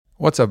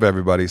What's up,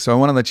 everybody? So I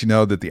want to let you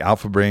know that the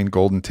Alpha Brain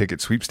Golden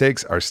Ticket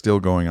sweepstakes are still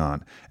going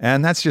on.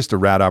 And that's just a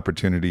rad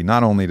opportunity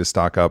not only to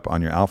stock up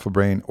on your Alpha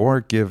Brain or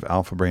give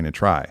Alpha Brain a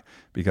try.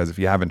 Because if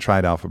you haven't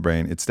tried Alpha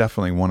Brain, it's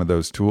definitely one of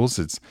those tools.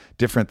 It's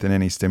different than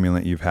any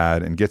stimulant you've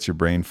had and gets your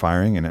brain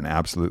firing in an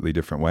absolutely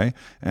different way.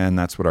 And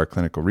that's what our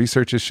clinical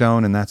research has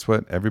shown. And that's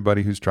what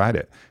everybody who's tried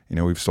it. You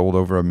know, we've sold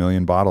over 1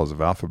 million bottles of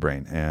Alpha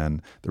Brain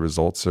and the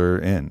results are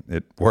in.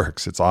 It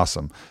works. It's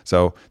awesome.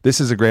 So this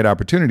is a great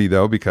opportunity,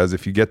 though, because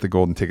if you get the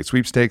Golden Ticket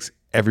sweepstakes,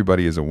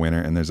 everybody is a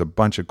winner. And there's a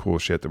bunch of cool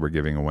shit that we're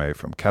giving away,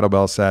 from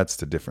kettlebell sets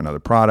to different other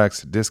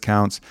products, to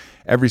discounts.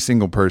 Every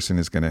single person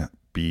is going to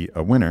be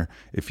a winner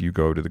if you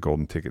go to the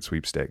Golden Ticket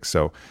sweepstakes.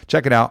 So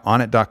check it out,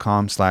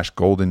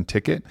 onnit.com/golden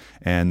ticket,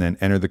 and then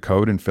enter the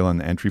code and fill in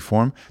the entry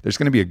form. There's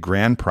going to be a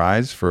grand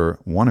prize for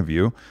one of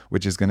you,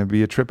 which is going to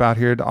be a trip out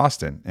here to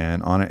Austin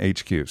and Onnit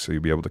HQ. So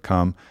you'll be able to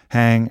come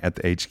hang at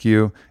the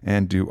HQ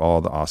and do all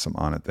the awesome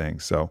Onnit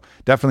things. So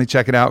definitely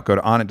check it out. Go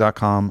to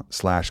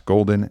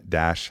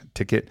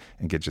onnit.com/golden-ticket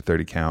and get your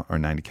 30 count or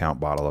 90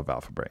 count bottle of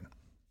Alpha Brain.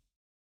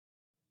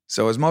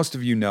 So as most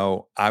of you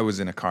know, I was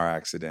in a car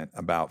accident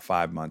about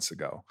 5 months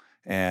ago.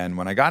 And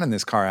when I got in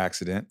this car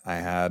accident, I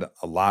had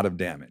a lot of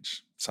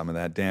damage. Some of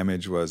that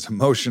damage was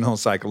emotional,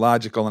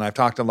 psychological, and I've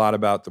talked a lot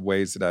about the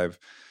ways that I've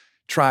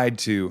tried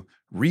to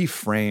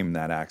reframe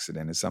that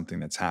accident as something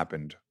that's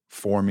happened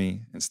for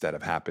me instead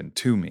of happened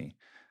to me.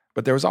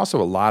 But there was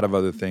also a lot of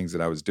other things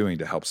that I was doing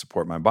to help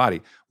support my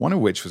body, one of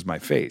which was my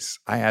face.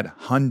 I had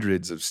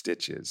hundreds of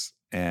stitches,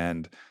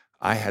 and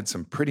I had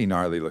some pretty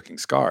gnarly looking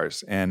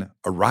scars. And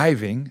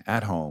arriving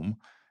at home,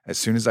 as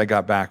soon as I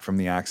got back from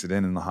the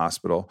accident in the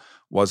hospital,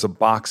 was a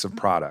box of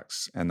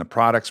products. And the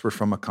products were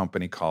from a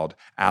company called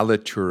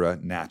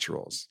Alitura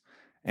Naturals.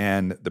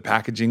 And the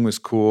packaging was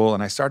cool.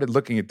 And I started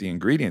looking at the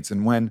ingredients.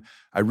 And when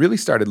I really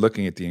started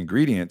looking at the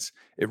ingredients,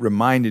 it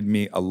reminded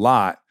me a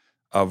lot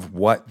of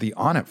what the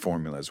Onnit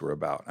formulas were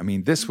about. I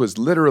mean, this was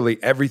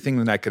literally everything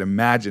that I could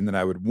imagine that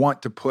I would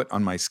want to put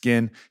on my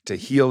skin to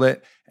heal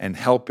it and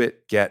help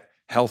it get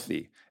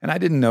healthy. And I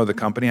didn't know the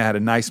company. I had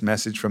a nice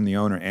message from the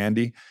owner,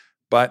 Andy,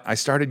 but I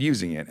started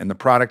using it. And the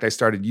product I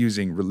started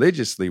using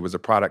religiously was a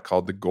product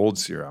called the Gold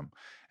Serum.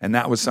 And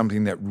that was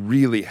something that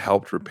really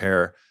helped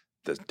repair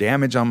the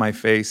damage on my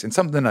face and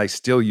something that I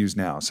still use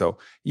now. So,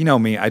 you know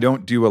me, I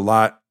don't do a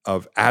lot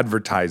of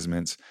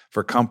advertisements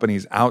for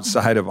companies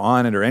outside of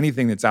Onnit or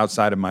anything that's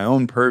outside of my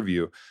own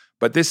purview.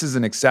 But this is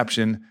an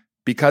exception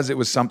because it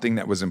was something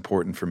that was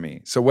important for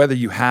me. So whether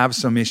you have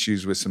some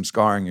issues with some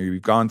scarring or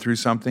you've gone through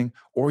something,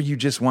 or you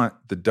just want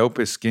the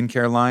dopest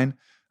skincare line,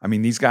 I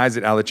mean, these guys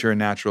at Alitura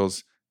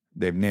Naturals,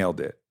 they've nailed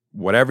it.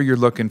 Whatever you're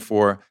looking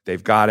for,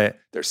 they've got it.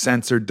 Their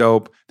scents are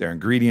dope. Their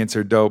ingredients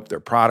are dope. Their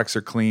products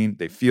are clean.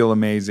 They feel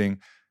amazing.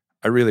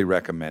 I really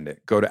recommend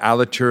it. Go to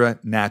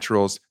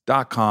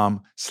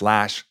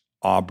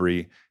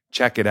alituranaturals.com/Aubrey.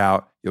 Check it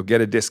out. You'll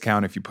get a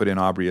discount if you put in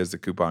Aubrey as the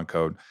coupon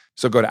code.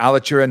 So go to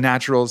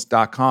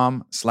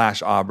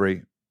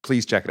alituranaturals.com/Aubrey.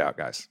 Please check it out,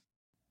 guys.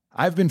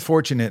 I've been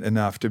fortunate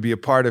enough to be a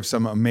part of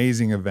some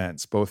amazing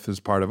events, both as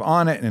part of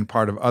Onnit and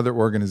part of other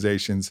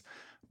organizations,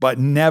 but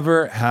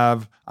never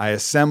have I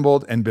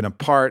assembled and been a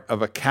part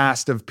of a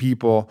cast of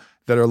people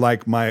that are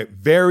like my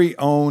very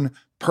own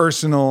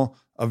personal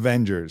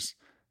Avengers,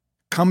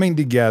 coming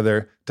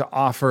together to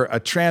offer a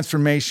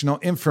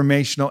transformational,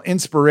 informational,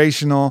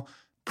 inspirational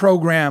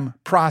program,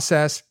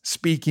 process,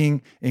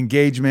 speaking,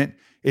 engagement.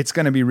 It's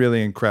going to be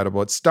really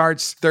incredible. It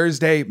starts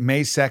Thursday,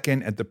 May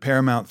 2nd at the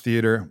Paramount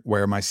Theater,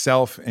 where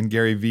myself and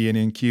Gary Vee and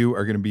InQ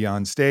are going to be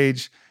on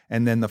stage.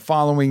 And then the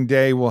following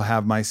day, we'll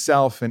have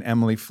myself and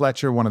Emily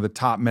Fletcher, one of the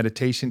top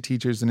meditation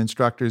teachers and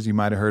instructors. You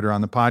might have heard her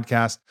on the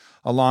podcast,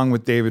 along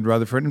with David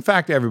Rutherford. In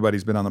fact,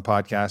 everybody's been on the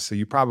podcast, so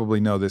you probably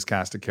know this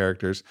cast of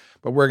characters.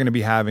 But we're going to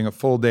be having a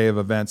full day of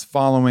events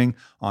following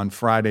on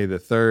Friday the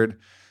 3rd.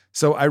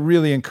 So I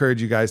really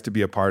encourage you guys to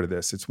be a part of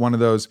this. It's one of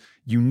those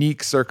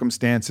unique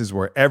circumstances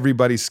where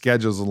everybody's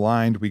schedule's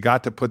aligned. We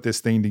got to put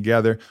this thing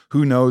together.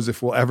 Who knows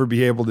if we'll ever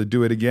be able to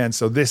do it again.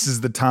 So this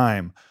is the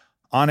time.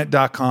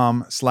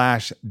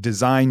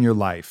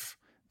 Onnit.com/designyourlife.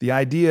 The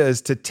idea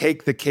is to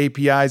take the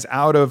KPIs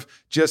out of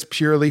just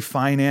purely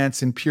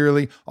finance and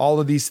purely all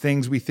of these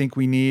things we think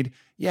we need.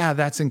 Yeah,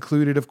 that's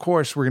included. Of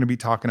course, we're going to be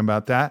talking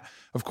about that.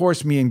 Of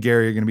course, me and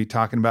Gary are going to be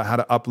talking about how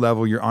to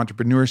up-level your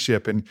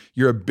entrepreneurship and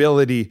your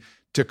ability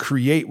to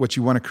create what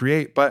you want to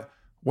create. But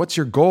what's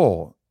your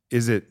goal?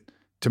 Is it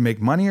to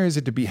make money or is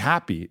it to be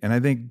happy? And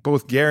I think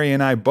both Gary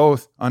and I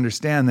both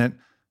understand that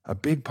a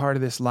big part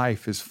of this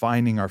life is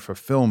finding our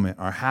fulfillment,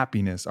 our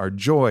happiness, our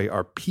joy,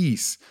 our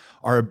peace,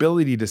 our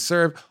ability to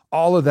serve.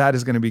 All of that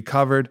is going to be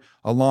covered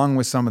along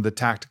with some of the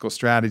tactical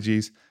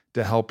strategies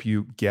to help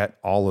you get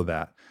all of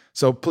that.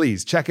 So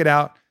please check it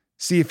out.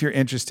 See if you're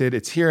interested.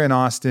 It's here in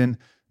Austin,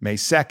 May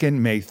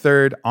 2nd, May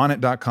 3rd,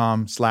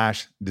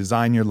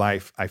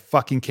 onnit.com/designyourlife. I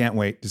fucking can't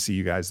wait to see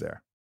you guys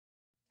there.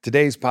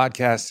 Today's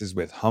podcast is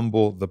with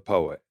Humble the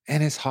Poet.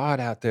 And it's hard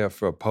out there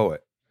for a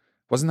poet.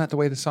 Wasn't that the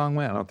way the song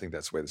went? I don't think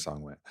that's the way the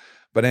song went.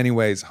 But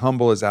anyways,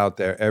 Humble is out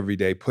there every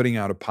day putting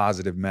out a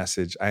positive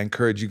message. I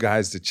encourage you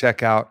guys to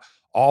check out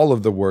all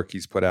of the work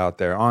he's put out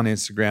there on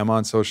Instagram,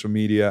 on social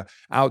media,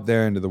 out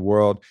there into the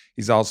world.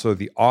 He's also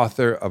the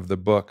author of the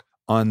book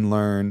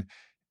Unlearn.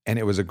 And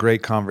it was a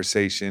great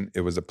conversation.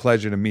 It was a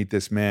pleasure to meet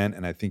this man.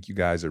 And I think you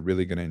guys are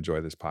really going to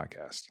enjoy this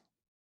podcast.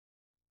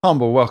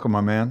 Humble, welcome,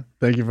 my man.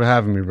 Thank you for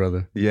having me,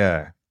 brother.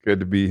 Yeah, good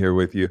to be here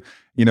with you.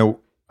 You know,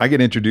 I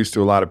get introduced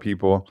to a lot of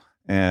people,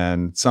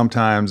 and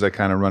sometimes I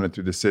kind of run it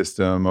through the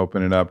system,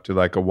 open it up to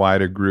like a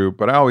wider group,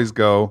 but I always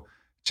go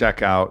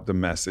check out the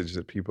message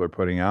that people are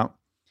putting out.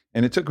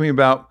 And it took me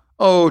about,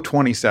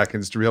 20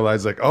 seconds to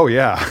realize like, oh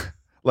yeah,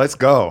 let's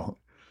go.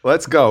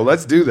 Let's go.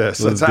 Let's do this.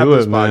 Let's have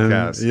this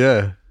podcast.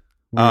 Man.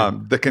 Yeah.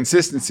 The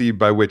consistency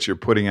by which you're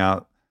putting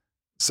out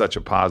such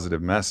a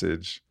positive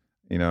message,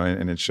 you know,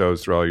 and it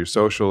shows through all your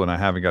social, and I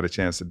haven't got a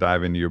chance to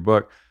dive into your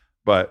book,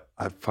 but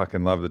I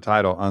fucking love the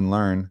title,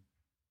 Unlearn.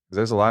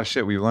 There's a lot of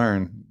shit we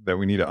learn that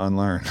we need to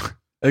unlearn.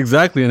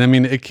 Exactly. And I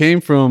mean, it came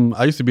from,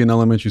 I used to be an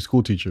elementary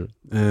school teacher,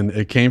 and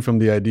it came from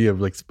the idea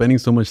of like spending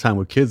so much time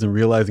with kids and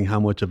realizing how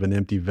much of an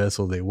empty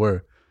vessel they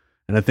were.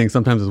 And I think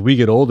sometimes as we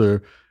get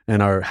older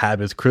and our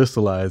habits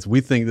crystallize,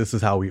 we think this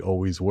is how we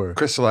always were.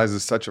 Crystallize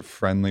is such a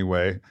friendly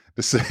way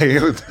to say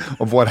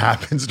of what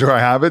happens to our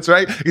habits,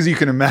 right? Because you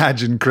can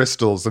imagine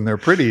crystals, and they're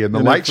pretty, and the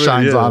light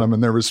shines on them,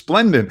 and they're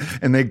resplendent,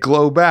 and they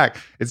glow back.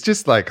 It's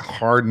just like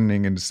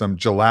hardening into some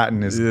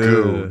gelatinous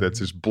goo that's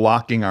just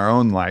blocking our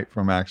own light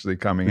from actually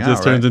coming out. It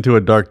just turns into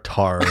a dark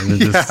tar, and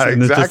it's just, exactly.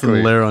 And it's just a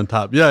layer on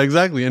top. Yeah,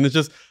 exactly. And it's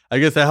just, I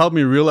guess that helped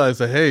me realize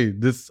that, hey,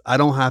 I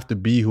don't have to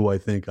be who I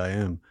think I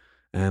am.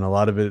 And a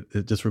lot of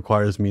it just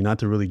requires me not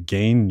to really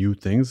gain new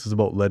things. It's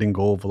about letting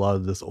go of a lot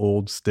of this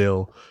old,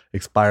 stale,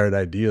 expired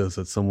ideas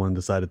that someone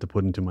decided to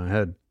put into my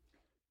head.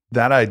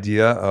 That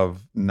idea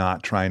of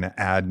not trying to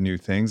add new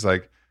things,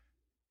 like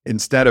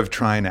instead of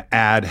trying to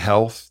add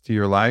health to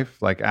your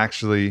life, like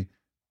actually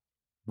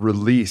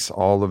release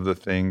all of the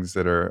things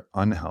that are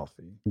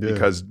unhealthy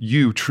because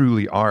you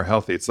truly are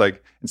healthy. It's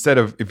like, instead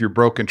of, if you're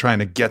broken, trying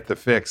to get the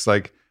fix,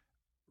 like,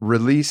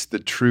 release the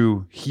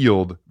true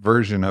healed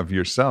version of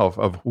yourself,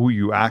 of who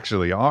you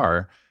actually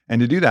are.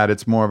 And to do that,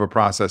 it's more of a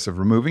process of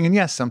removing. And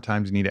yes,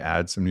 sometimes you need to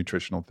add some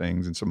nutritional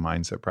things and some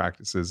mindset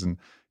practices and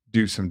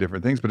do some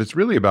different things, but it's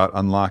really about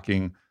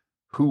unlocking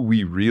who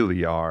we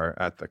really are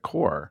at the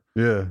core.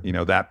 Yeah. You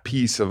know, that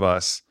piece of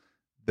us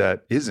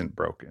that isn't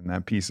broken,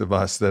 that piece of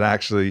us that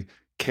actually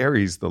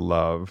carries the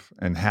love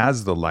and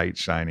has the light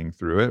shining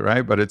through it,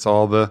 right? But it's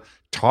all the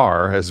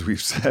tar, as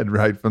we've said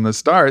right from the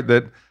start,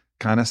 that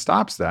kind of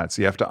stops that. So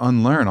you have to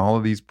unlearn all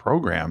of these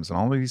programs and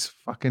all of these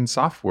fucking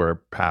software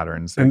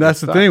patterns. And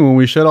that's the thing, when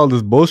we shed all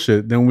this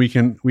bullshit, then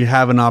we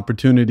have an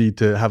opportunity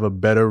to have a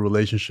better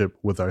relationship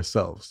with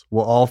ourselves.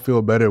 We'll all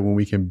feel better when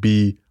we can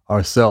be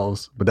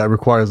ourselves, but that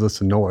requires us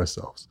to know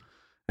ourselves.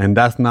 And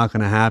that's not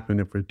going to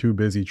happen if we're too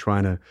busy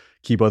trying to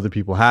keep other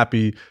people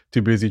happy,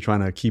 too busy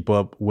trying to keep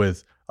up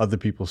with other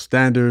people's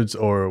standards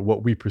or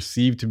what we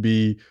perceive to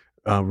be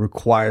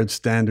required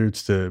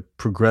standards to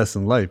progress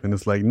in life. And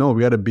it's like, no,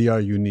 we got to be our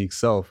unique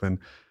self. And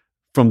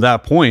from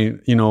that point,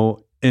 you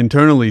know,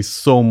 internally,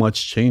 so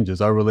much changes.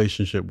 Our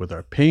relationship with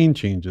our pain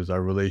changes.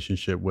 Our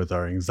relationship with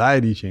our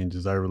anxiety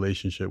changes. Our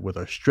relationship with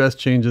our stress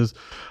changes.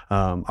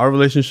 Our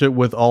relationship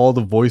with all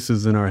the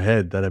voices in our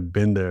head that have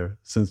been there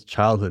since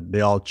childhood,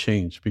 they all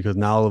change because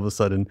now all of a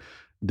sudden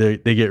they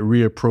get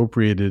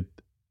reappropriated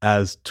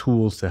as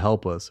tools to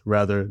help us,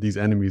 rather these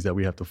enemies that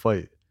we have to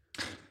fight.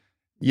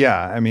 Yeah,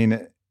 I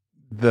mean,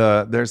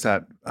 there's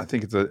that, I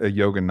think it's a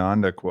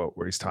Yogananda quote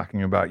where he's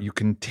talking about, you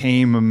can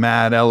tame a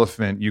mad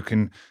elephant, you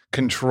can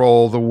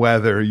control the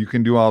weather, you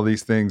can do all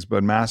these things,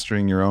 but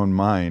mastering your own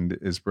mind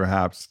is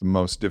perhaps the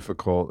most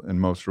difficult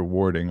and most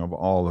rewarding of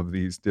all of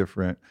these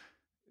different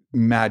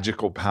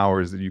magical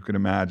powers that you can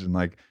imagine.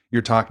 Like,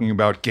 you're talking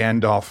about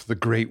Gandalf the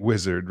Great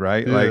Wizard,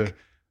 right? Yeah. Like,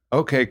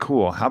 okay,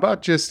 cool. How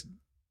about just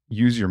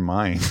use your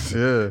mind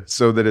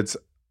so that it's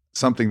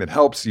something that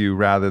helps you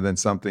rather than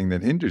something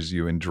that hinders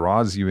you and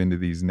draws you into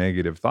these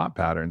negative thought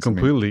patterns.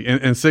 Completely. I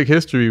mean, in Sikh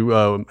history,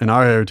 in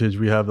our heritage,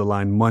 we have the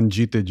line, Man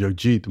Jeete Jug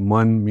Jeet.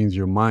 Man means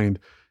your mind.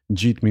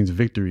 Jeet means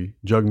victory.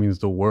 Jug means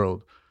the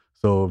world.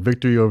 So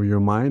victory over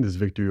your mind is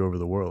victory over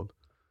the world.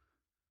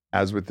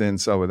 As within,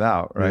 so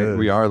without, right? Yeah.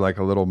 We are like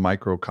a little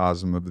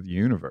microcosm of the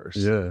universe.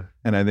 Yeah.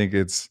 And I think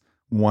it's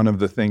one of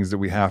the things that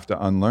we have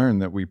to unlearn,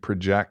 that we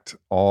project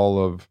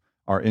all of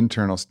our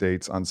internal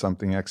states on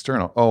something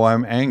external. Oh,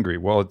 I'm angry.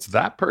 Well, it's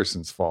that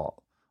person's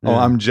fault. Oh,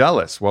 I'm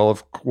jealous.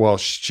 Well,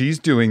 she's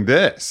doing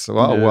this.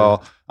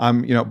 Well,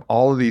 I'm,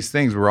 all of these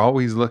things. We're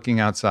always looking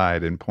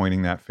outside and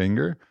pointing that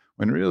finger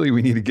when really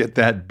we need to get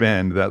that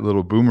bend, that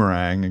little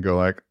boomerang, and go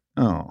like,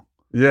 oh,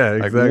 yeah,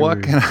 exactly. Like,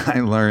 what can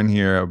I learn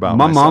here about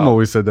my myself? mom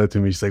always said that to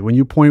me. She's like, when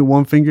you point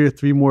one finger,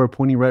 three more are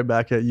pointing right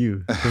back at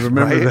you. So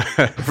remember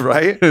that.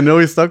 Right? And it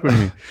always stuck with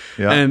me.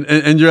 Yeah.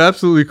 And you're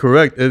absolutely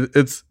correct.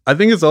 I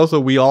think it's also,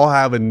 we all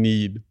have a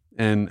need,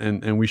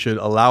 and we should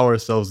allow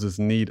ourselves this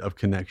need of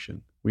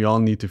connection. We all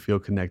need to feel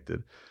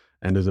connected.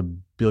 And there's a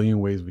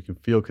billion ways we can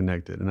feel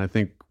connected. And I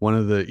think one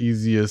of the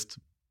easiest,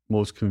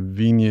 most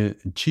convenient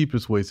and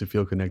cheapest ways to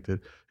feel connected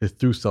is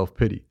through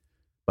self-pity,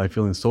 by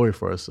feeling sorry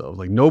for ourselves.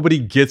 Like nobody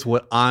gets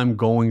what I'm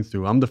going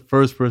through. I'm the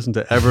first person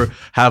to ever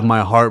have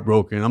my heart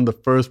broken. I'm the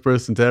first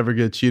person to ever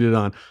get cheated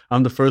on.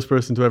 I'm the first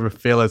person to ever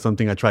fail at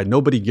something I tried.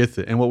 Nobody gets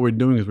it. And what we're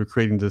doing is we're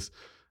creating this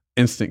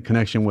instant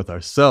connection with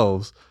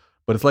ourselves,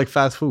 but it's like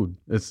fast food.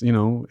 It's,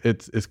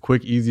 it's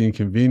quick, easy, and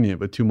convenient,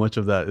 but too much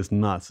of that is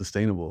not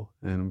sustainable.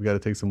 And we got to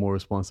take some more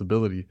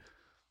responsibility.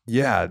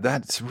 Yeah,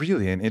 that's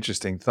really an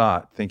interesting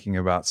thought, thinking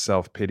about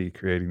self-pity,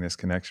 creating this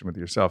connection with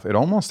yourself. It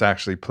almost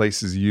actually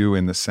places you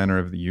in the center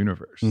of the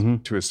universe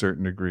to a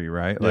certain degree,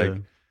 right? Yeah.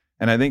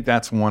 And I think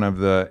that's one of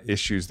the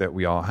issues that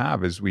we all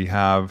have is we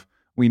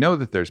know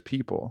that there's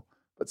people,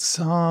 but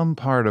some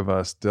part of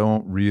us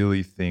don't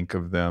really think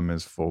of them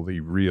as fully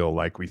real,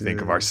 like we think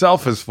of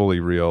ourselves as fully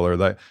real, or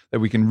that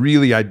we can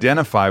really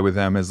identify with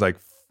them as like,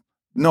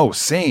 no,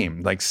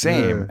 same.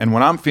 Yeah. And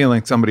when I'm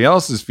feeling, somebody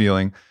else is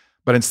feeling.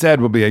 But instead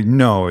we'll be like,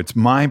 no, it's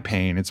my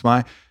pain. It's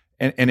my,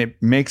 and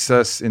it makes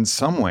us, in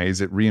some ways,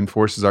 it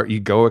reinforces our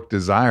egoic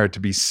desire to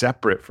be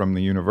separate from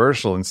the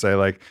universal and say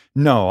like,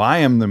 no, I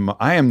am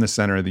the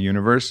center of the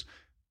universe.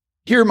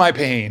 Hear my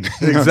pain.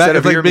 Exactly.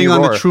 It's like being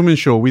on the Truman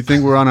Show. We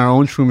think we're on our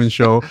own Truman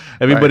Show.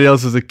 Everybody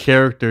else is a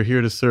character here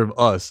to serve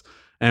us.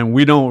 And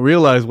we don't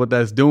realize what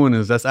that's doing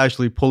is that's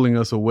actually pulling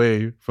us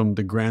away from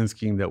the grand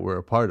scheme that we're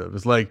a part of.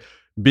 It's like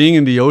being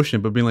in the ocean,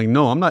 but being like,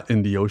 no, I'm not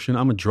in the ocean.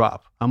 I'm a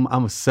drop. I'm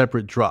a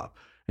separate drop.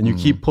 And you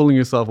keep pulling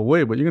yourself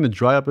away, but you're going to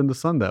dry up in the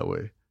sun that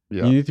way.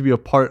 Yeah. You need to be a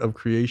part of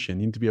creation.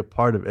 You need to be a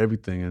part of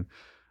everything.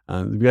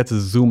 And we have to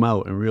zoom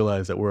out and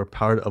realize that we're a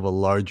part of a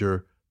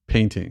larger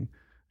painting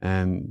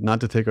and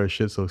not to take our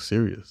shit so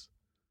serious.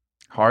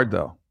 Hard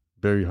though.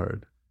 Very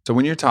hard. So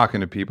when you're talking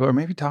to people or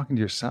maybe talking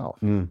to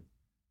yourself, and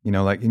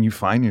you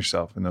find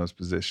yourself in those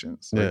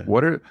positions, like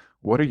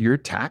what are your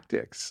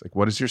tactics? Like,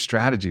 what is your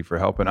strategy for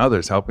helping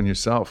others, helping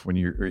yourself when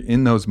you're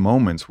in those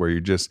moments where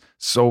you're just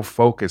so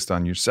focused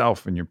on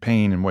yourself and your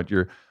pain and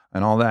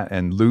and all that,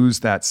 and lose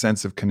that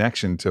sense of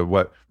connection to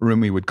what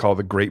Rumi would call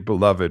the great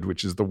beloved,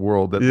 which is the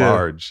world at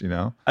large,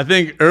 I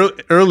think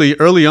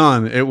early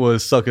on, it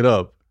was suck it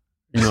up.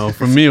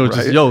 For me, it was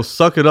just, yo,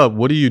 suck it up.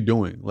 What are you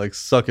doing? Like,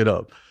 suck it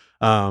up.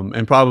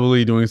 And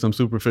probably doing some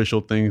superficial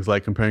things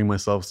like comparing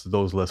myself to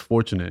those less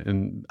fortunate.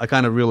 And I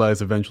kind of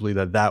realized eventually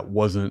that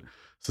wasn't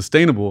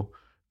sustainable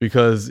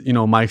because,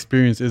 my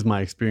experience is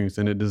my experience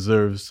and it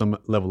deserves some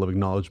level of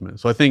acknowledgement.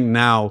 So I think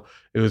now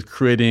it was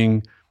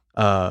creating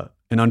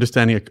and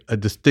understanding a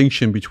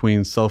distinction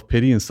between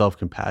self-pity and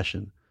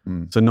self-compassion.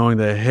 So knowing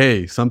that,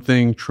 hey,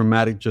 something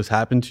traumatic just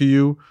happened to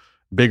you,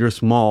 big or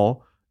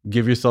small,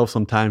 give yourself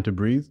some time to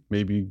breathe.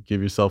 Maybe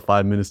give yourself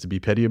 5 minutes to be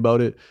petty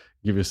about it.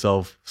 Give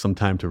yourself some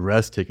time to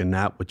rest, take a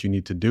nap, what you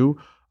need to do.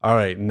 All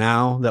right,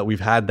 now that we've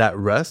had that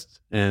rest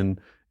and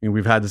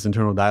we've had this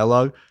internal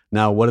dialogue,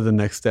 now what are the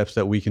next steps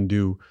that we can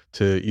do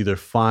to either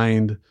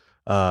find,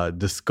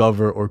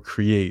 discover, or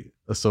create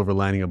a silver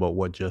lining about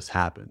what just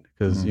happened?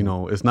 Because,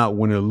 it's not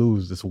win or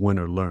lose, it's win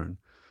or learn.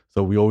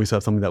 So we always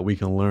have something that we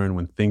can learn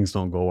when things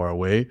don't go our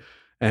way.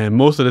 And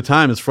most of the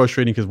time it's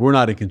frustrating because we're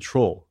not in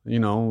control.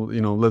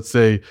 Let's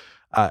say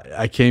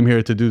I came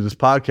here to do this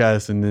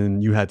podcast and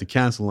then you had to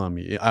cancel on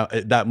me.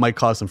 That might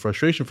cause some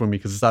frustration for me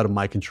because it's out of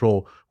my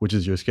control, which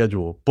is your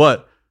schedule.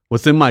 But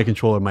what's in my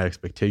control are my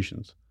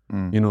expectations.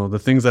 The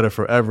things that are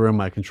forever in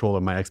my control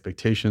are my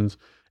expectations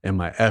and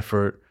my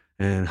effort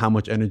and how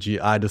much energy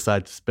I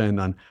decide to spend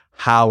on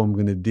how I'm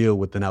going to deal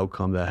with an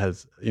outcome that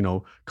has,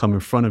 come in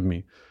front of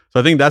me. So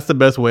I think that's the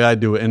best way I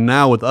do it. And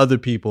now with other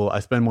people, I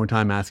spend more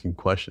time asking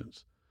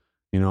questions.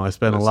 I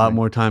spend a lot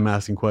more time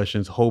asking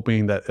questions,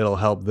 hoping that it'll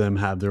help them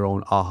have their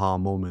own aha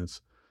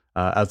moments,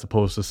 as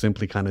opposed to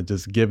simply kind of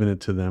just giving it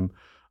to them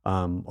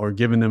or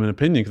giving them an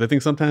opinion. Because I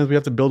think sometimes we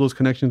have to build those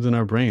connections in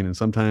our brain. And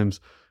sometimes,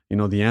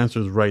 the answer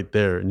is right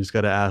there. And you just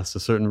got to ask the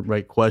certain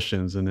right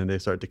questions and then they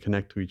start to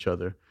connect to each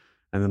other.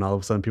 And then all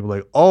of a sudden people are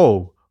like,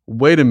 oh,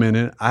 wait a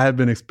minute. I have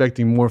been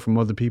expecting more from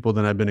other people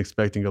than I've been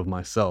expecting of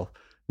myself.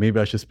 Maybe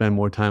I should spend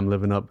more time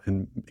living up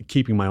and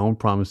keeping my own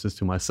promises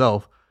to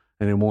myself.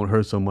 And it won't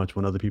hurt so much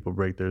when other people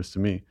break theirs to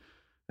me.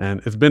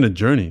 And it's been a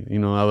journey.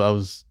 I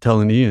was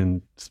telling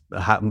Ian,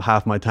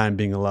 half my time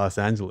being in Los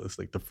Angeles,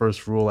 like the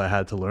first rule I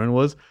had to learn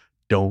was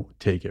don't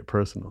take it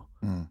personal.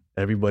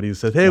 Everybody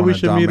says, hey, we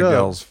should meet up.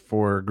 Miguel's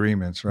 4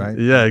 agreements, right?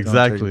 Yeah,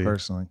 exactly. Don't take it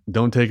personally.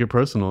 Don't take it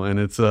personal. And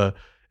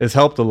it's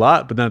helped a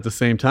lot, but then at the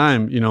same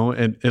time,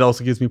 and it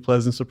also gives me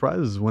pleasant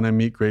surprises when I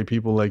meet great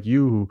people like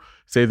you who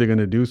say they're going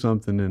to do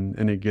something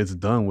and it gets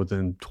done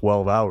within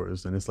 12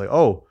 hours. And it's like,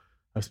 oh,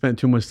 I've spent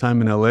too much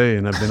time in LA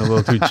and I've been a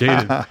little too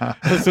jaded,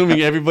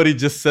 assuming everybody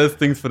just says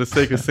things for the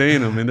sake of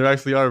saying them. And there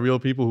actually are real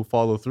people who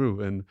follow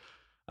through. And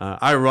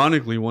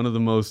ironically, one of the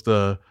most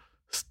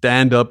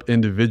stand-up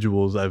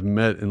individuals I've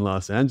met in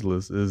Los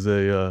Angeles is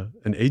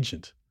an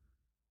agent.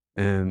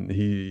 And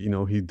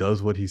he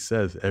does what he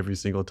says every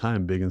single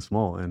time, big and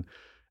small. And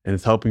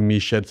it's helping me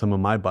shed some of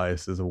my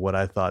biases of what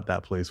I thought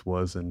that place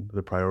was and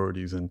the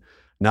priorities. And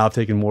now I've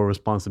taken more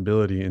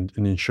responsibility in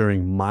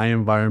ensuring my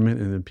environment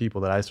and the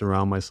people that I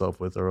surround myself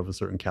with are of a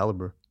certain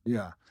caliber.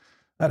 Yeah.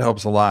 That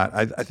helps a lot.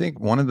 I think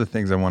one of the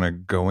things I want to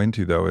go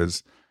into though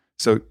is,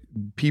 so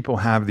people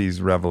have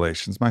these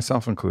revelations,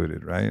 myself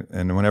included, right?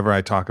 And whenever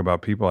I talk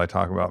about people, I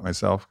talk about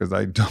myself because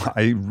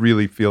I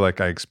really feel like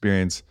I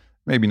experience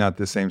maybe not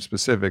the same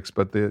specifics,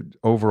 but the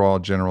overall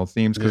general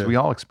themes, because we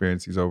all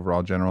experience these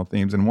overall general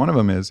themes. And one of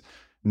them is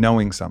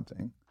knowing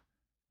something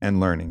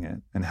and learning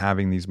it and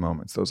having these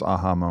moments, those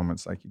aha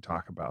moments like you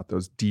talk about,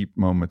 those deep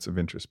moments of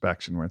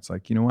introspection where it's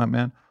like, you know what,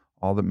 man,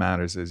 all that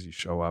matters is you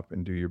show up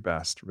and do your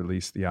best,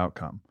 release the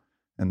outcome.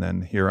 And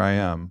then here I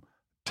am,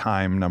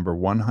 time number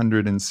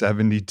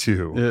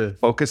 172,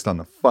 focused on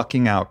the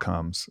fucking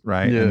outcomes,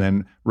 right? And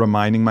then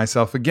reminding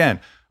myself again,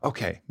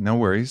 okay, no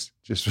worries,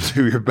 just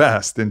do your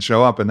best and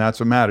show up, and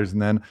that's what matters.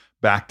 And then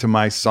back to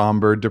my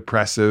somber,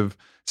 depressive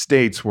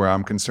states where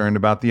I'm concerned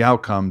about the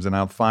outcomes, and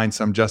I'll find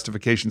some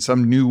justification,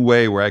 some new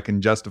way where I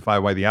can justify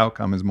why the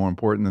outcome is more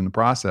important than the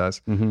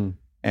process.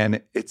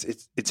 And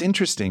it's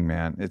interesting,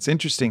 man. It's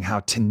interesting how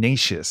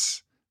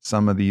tenacious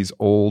some of these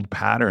old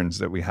patterns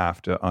that we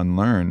have to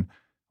unlearn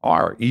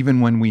are,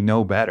 even when we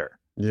know better.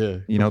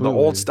 You know, the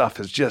old stuff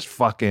is just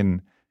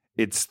fucking,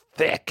 it's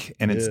thick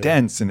and it's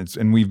dense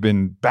and we've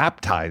been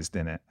baptized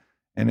in it,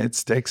 and it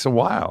takes a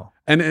while.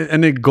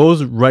 And it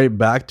goes right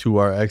back to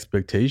our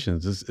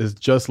expectations. It's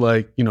just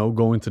like, you know,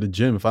 going to the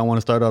gym. If I want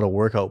to start out a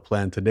workout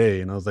plan today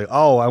and I was like,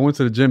 oh, I went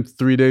to the gym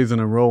 3 days in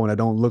a row and I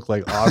don't look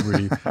like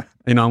Aubrey,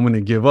 you know, I'm going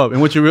to give up.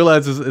 And what you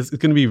realize is it's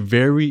going to be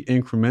very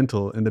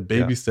incremental, and the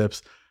baby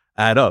steps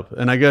add up.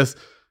 And I guess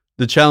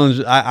the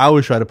challenge I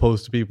always try to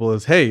pose to people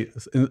is, hey,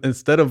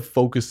 instead of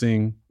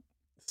focusing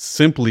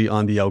simply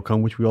on the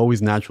outcome, which we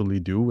always naturally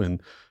do,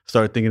 and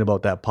start thinking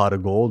about that pot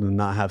of gold and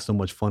not have so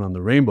much fun on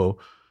the rainbow,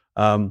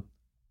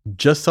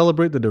 just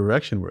celebrate the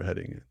direction we're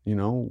heading in, you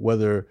know,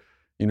 whether,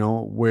 you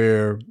know,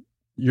 where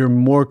you're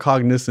more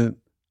cognizant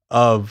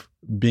of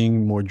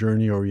being more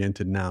journey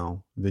oriented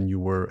now than you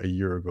were a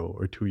year ago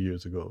or 2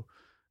 years ago,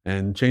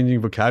 and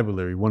changing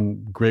vocabulary.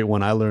 One great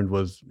one I learned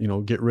was, you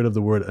know, get rid of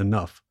the word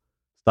enough.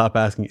 Stop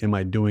asking, am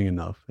I doing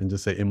enough? And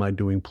just say, am I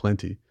doing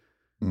plenty?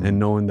 And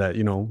knowing that,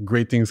 you know,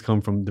 great things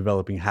come from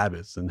developing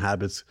habits, and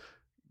habits,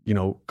 you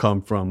know,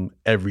 come from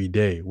every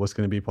day. What's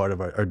going to be part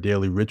of our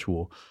daily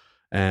ritual,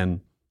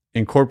 and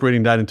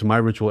incorporating that into my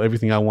ritual,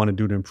 everything I want to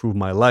do to improve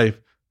my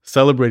life,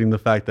 celebrating the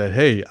fact that,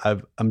 hey,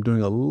 I'm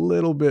doing a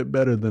little bit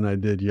better than I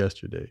did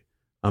yesterday.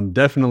 I'm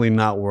definitely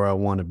not where I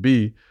want to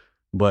be,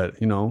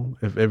 but, you know,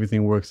 if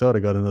everything works out, I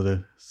got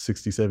another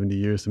 60, 70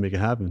 years to make it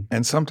happen.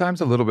 And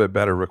sometimes a little bit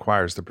better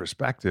requires the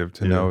perspective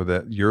to know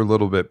that you're a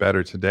little bit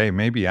better today,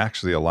 maybe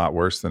actually a lot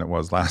worse than it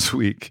was last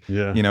week,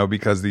 you know,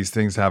 because these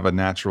things have a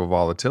natural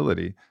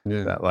volatility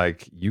that,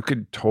 like, you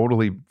could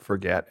totally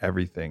forget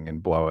everything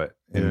and blow it,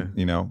 and,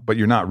 you know, but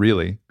you're not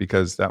really,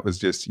 because that was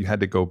just, you had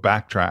to go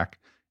backtrack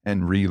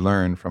and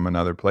relearn from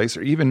another place,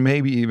 or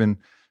maybe even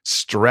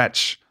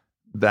stretch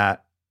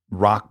that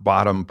rock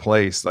bottom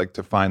place, like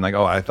to find like,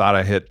 oh, I thought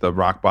I hit the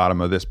rock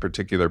bottom of this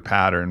particular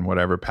pattern,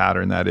 whatever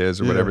pattern that is,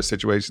 or whatever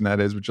situation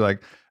that is, but you're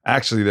like,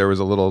 actually there was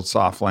a little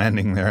soft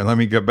landing there. Let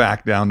me get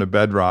back down to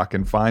bedrock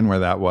and find where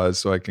that was,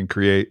 so I can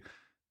create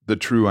the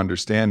true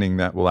understanding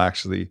that will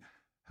actually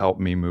help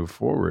me move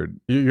forward.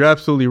 You're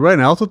absolutely right.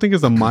 And I also think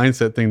it's a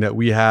mindset thing that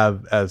we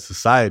have as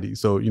society.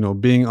 So, you know,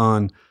 being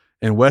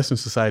in Western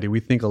society, we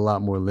think a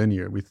lot more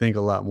linear. We think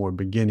a lot more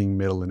beginning,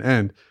 middle, and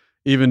end,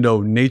 even though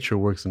nature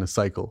works in a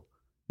cycle.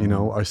 You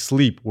know, our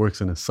sleep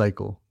works in a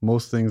cycle.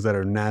 Most things that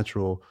are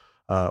natural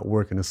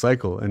work in a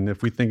cycle. And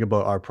if we think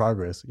about our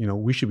progress, you know,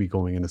 we should be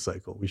going in a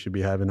cycle. We should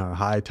be having our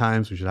high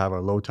times. We should have our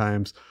low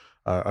times,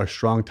 our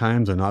strong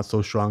times, or not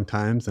so strong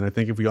times. And I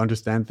think if we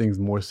understand things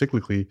more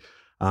cyclically,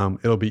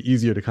 it'll be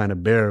easier to kind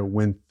of bear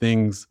when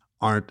things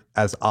aren't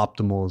as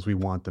optimal as we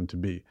want them to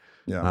be.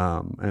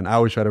 And I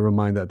always try to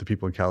remind that to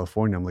people in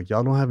California. I'm like,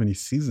 y'all don't have any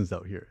seasons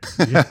out here.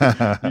 You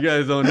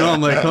guys don't know.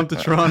 I'm like, come to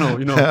Toronto.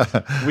 You know,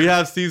 we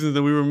have seasons,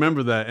 and we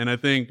remember that. And I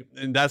think,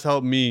 and that's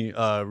helped me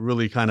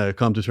really kind of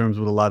come to terms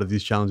with a lot of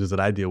these challenges that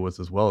I deal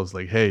with as well. It's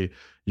like, hey,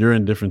 you're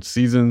in different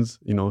seasons.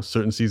 You know,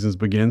 certain seasons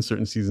begin,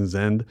 certain seasons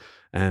end.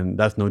 And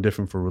that's no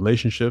different for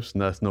relationships.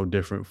 And that's no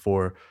different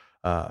for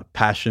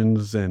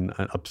passions and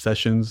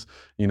obsessions.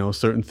 You know,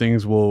 certain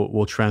things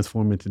will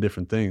transform into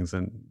different things,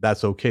 and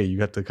that's okay. You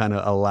have to kind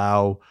of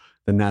allow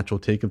the natural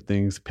take of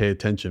things, pay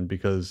attention,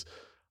 because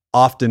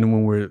often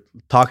when we're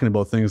talking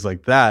about things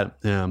like that,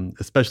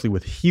 especially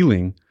with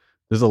healing,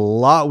 there's a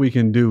lot we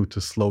can do to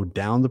slow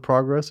down the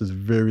progress. There's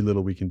very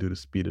little we can do to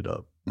speed it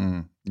up.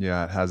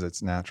 Yeah, it has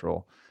its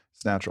natural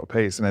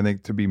pace. And I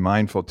think to be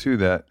mindful too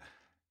that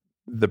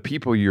the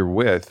people you're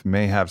with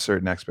may have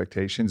certain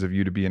expectations of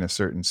you to be in a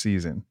certain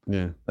season.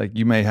 Like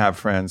you may have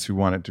friends who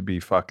want it to be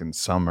fucking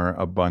summer,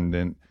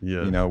 abundant,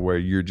 you know, where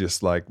you're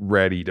just like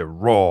ready to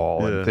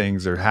roll and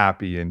things are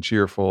happy and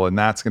cheerful. And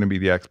that's going to be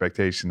the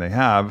expectation they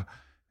have.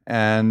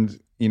 And,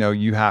 you know,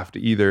 you have to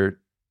either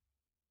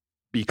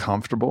be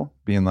comfortable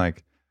being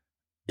like,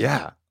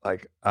 yeah,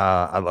 like,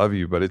 I love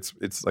you, but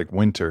it's like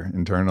winter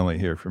internally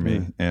here for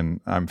me, and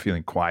I'm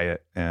feeling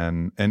quiet,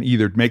 and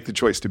either make the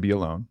choice to be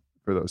alone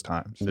for those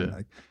times.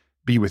 Like,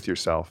 be with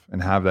yourself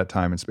and have that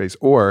time and space,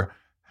 or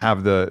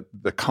have the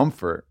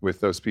comfort with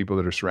those people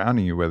that are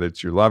surrounding you, whether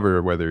it's your lover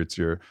or whether it's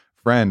your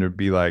friend, or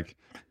be like,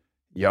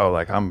 yo,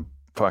 like I'm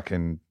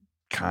fucking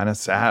kind of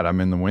sad.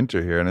 I'm in the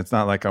winter here. And it's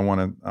not like I'm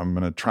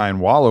going to try and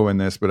wallow in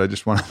this, but I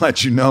just want to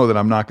let you know that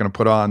I'm not going to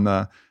put on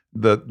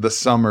the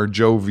summer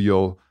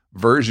jovial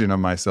version of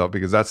myself,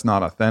 because that's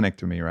not authentic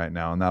to me right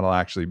now. And that'll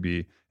actually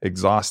be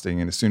exhausting.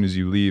 And as soon as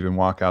you leave and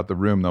walk out the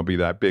room, there'll be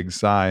that big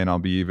sigh, and I'll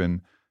be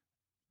even,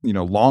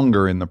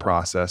 longer in the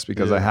process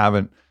because I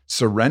haven't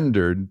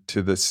surrendered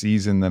to the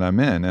season that I'm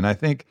in. And I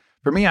think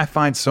for me, I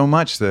find so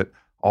much that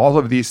all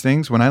of these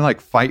things, when I like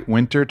fight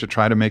winter to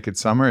try to make it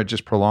summer, it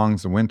just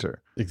prolongs the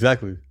winter.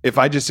 Exactly. If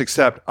I just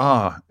accept,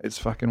 it's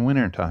fucking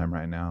winter time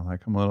right now,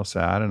 like I'm a little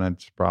sad, and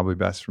it's probably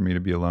best for me to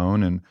be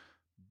alone and,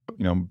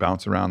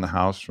 bounce around the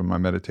house from my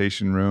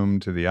meditation room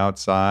to the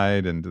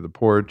outside and to the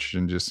porch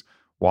and just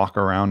walk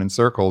around in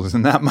circles,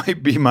 and that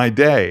might be my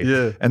day.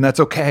 Yeah. And that's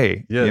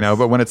okay. Yes.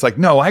 But when it's like,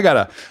 no, I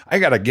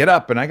gotta get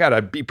up and I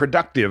gotta be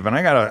productive, and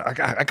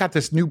I got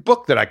this new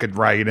book that I could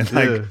write, and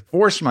like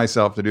force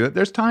myself to do it.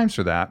 There's times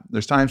for that.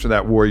 There's times for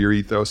that warrior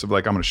ethos of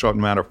like, I'm gonna show up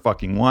no matter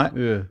fucking what.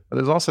 Yeah. But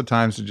there's also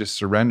times to just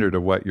surrender to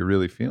what you're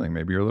really feeling.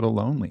 Maybe you're a little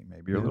lonely.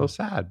 Maybe you're a little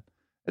sad.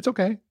 It's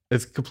okay.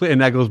 It's complete.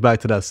 And that goes back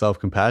to that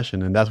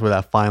self-compassion. And that's where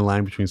that fine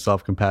line between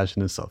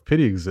self-compassion and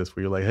self-pity exists,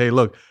 where you're like, hey,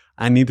 look,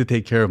 I need to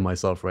take care of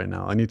myself right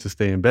now. I need to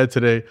stay in bed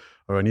today,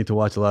 or I need to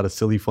watch a lot of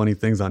silly, funny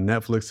things on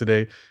Netflix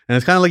today. And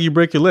it's kind of like you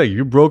break your leg.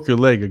 You broke your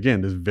leg.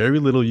 Again, there's very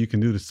little you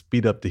can do to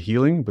speed up the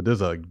healing, but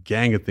there's a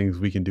gang of things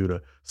we can do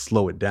to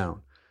slow it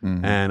down.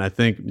 Mm-hmm. And I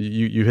think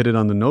you hit it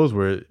on the nose,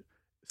 where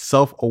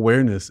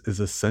self-awareness is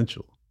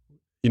essential.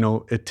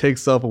 It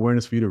takes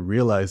self-awareness for you to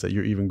realize that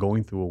you're even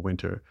going through a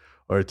winter,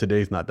 or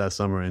today's not that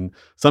summer. And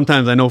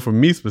sometimes, I know for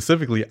me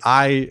specifically,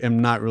 I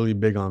am not really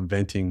big on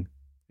venting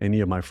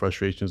any of my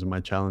frustrations or my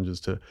challenges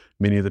to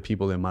many of the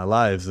people in my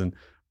lives. And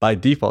by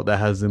default, that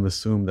has them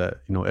assume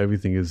that,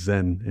 everything is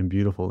zen and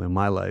beautiful in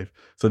my life.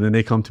 So then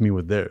they come to me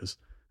with theirs.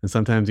 And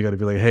sometimes you got to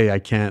be like, hey, I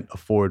can't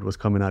afford what's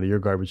coming out of your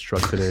garbage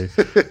truck today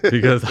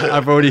because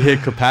I've already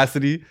hit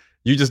capacity.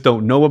 You just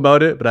don't know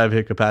about it, but I've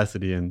hit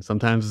capacity. And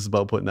sometimes it's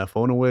about putting that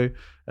phone away,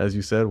 as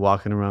you said,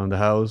 walking around the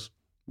house.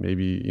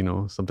 Maybe,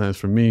 sometimes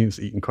for me, it's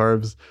eating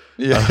carbs.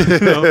 Yeah.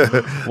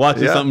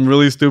 Watching something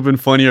really stupid,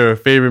 funny, or a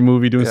favorite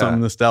movie, doing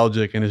something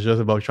nostalgic. And it's just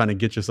about trying to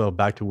get yourself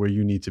back to where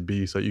you need to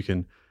be so you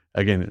can,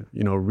 again,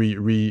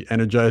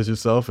 re-energize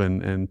yourself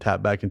and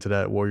tap back into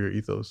that warrior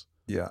ethos.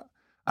 Yeah.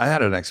 I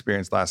had an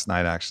experience last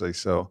night, actually.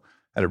 So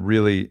I had a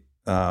really,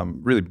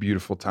 really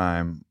beautiful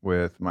time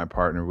with my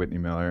partner, Whitney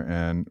Miller.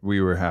 And we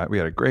had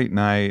a great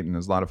night, and it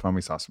was a lot of fun.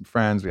 We saw some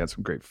friends. We had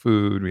some great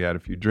food. We had a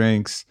few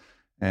drinks,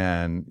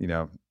 and,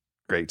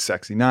 great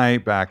sexy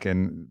night back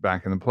in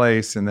the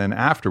place. And then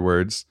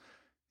afterwards,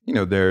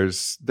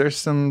 there's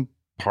some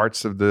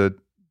parts of me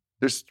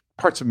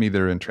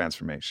that are in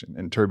transformation,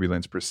 and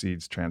turbulence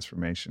precedes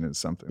transformation is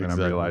something that I'm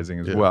realizing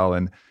as well.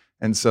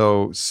 And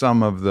so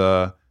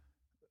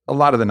a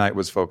lot of the night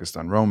was focused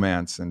on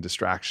romance and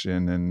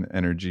distraction and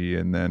energy,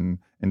 and then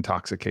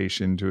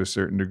intoxication to a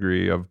certain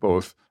degree of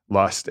both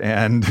lust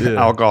and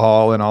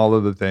alcohol and all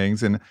of the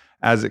things. And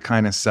as it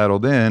kind of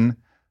settled in,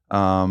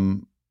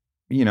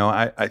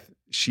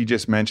 she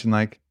just mentioned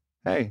like,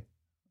 hey,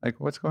 like,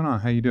 what's going on?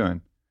 How you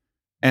doing?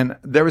 And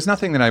there was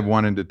nothing that I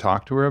wanted to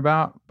talk to her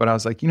about, but I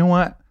was like, you know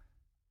what?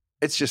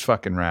 It's just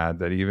fucking rad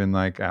that even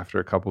like after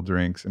a couple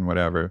drinks and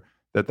whatever,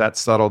 that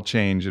subtle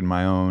change in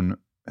my own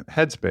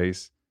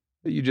headspace,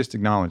 that you just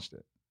acknowledged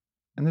it.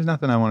 And there's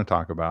nothing I want to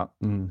talk about,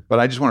 but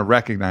I just want to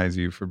recognize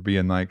you for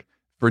being like,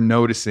 for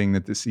noticing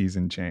that the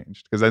season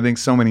changed. Because I think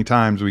so many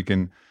times we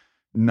can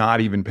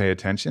not even pay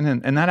attention.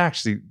 And that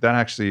actually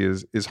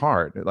is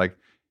hard. Like,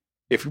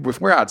 if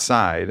we're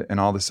outside and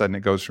all of a sudden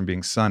it goes from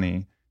being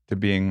sunny to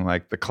being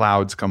like the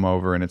clouds come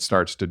over and it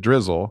starts to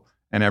drizzle,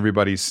 and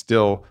everybody's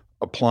still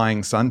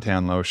applying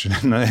suntan lotion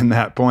in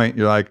that point,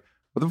 you're like,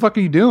 what the fuck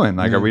are you doing?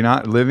 Like, are we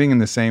not living in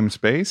the same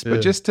space?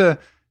 But just to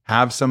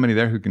have somebody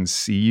there who can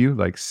see you,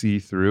 like see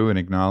through and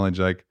acknowledge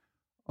like,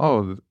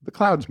 oh, the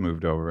clouds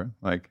moved over,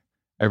 like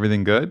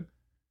everything good?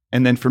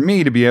 And then for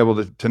me to be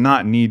able to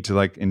not need to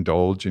like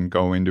indulge and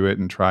go into it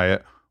and try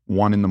it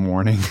 1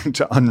 a.m.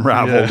 to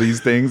unravel these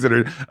things that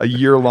are a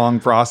year-long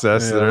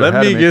process.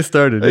 Let me get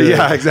started.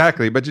 Yeah,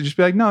 exactly. But to just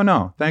be like,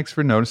 no, thanks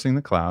for noticing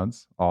the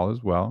clouds. All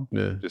is well.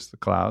 Yeah. Just the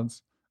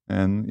clouds.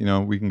 And,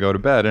 we can go to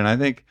bed. And I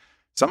think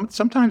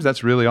sometimes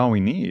that's really all we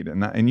need.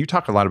 And you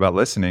talk a lot about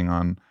listening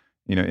on,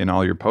 in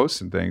all your posts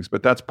and things,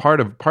 but that's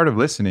part of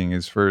listening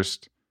is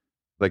first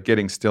like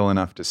getting still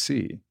enough to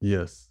see.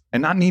 Yes.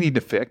 And not needing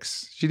to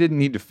fix. She didn't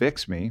need to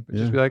fix me, but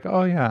just be like,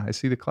 oh yeah, I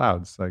see the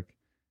clouds. Like,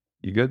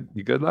 you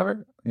good,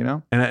 lover?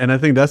 And I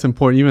think that's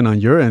important even on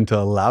your end to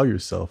allow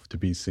yourself to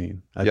be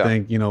seen. I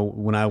think,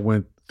 when I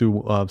went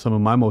through some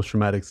of my most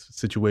traumatic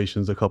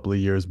situations a couple of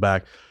years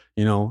back,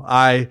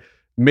 I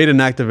made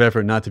an active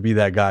effort not to be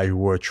that guy who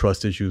wore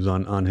trust issues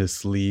on his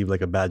sleeve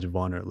like a badge of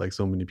honor, like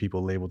so many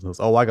people labeled us.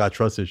 Oh, I got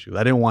trust issues.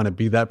 I didn't want to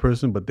be that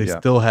person, but they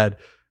still had,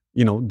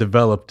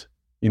 developed,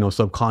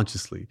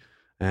 subconsciously.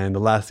 And the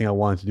last thing I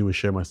wanted to do was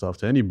share myself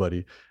to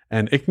anybody.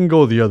 And it can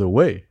go the other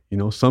way. You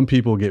know, some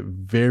people get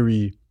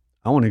very,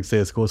 I want to say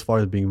let's go as far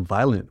as being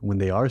violent when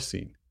they are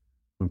seen.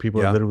 When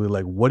people are literally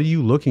like, what are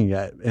you looking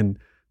at? And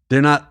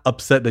they're not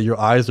upset that your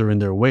eyes are in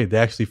their way. They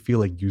actually feel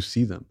like you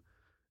see them.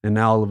 And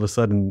now all of a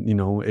sudden, you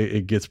know,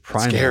 it gets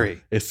primal. It's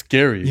scary. It's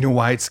scary. You know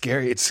why it's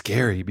scary? It's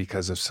scary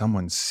because if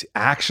someone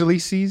actually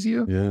sees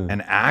you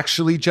and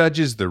actually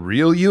judges the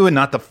real you and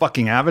not the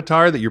fucking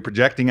avatar that you're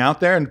projecting out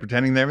there and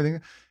pretending that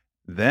everything,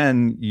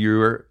 then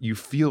you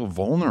feel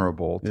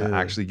vulnerable to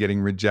actually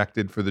getting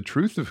rejected for the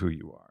truth of who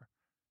you are,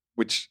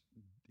 which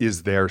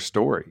is their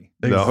story,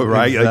 though,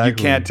 right? Exactly. Like, you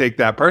can't take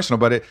that personal,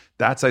 but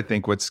that's, I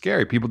think, what's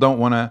scary. People don't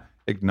want to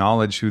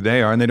acknowledge who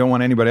they are, and they don't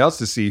want anybody else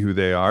to see who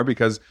they are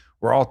because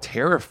we're all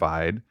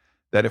terrified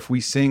that if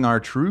we sing our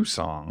true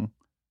song,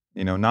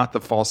 you know, not the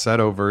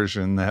falsetto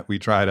version that we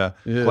try to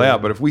play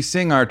out, but if we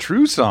sing our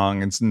true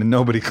song and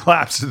nobody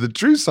claps to the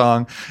true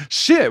song,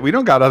 shit, we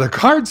don't got other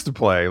cards to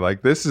play.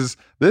 Like, this is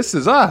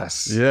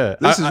us. Yeah.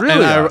 This is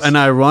really us. And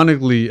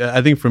ironically,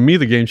 I think for me,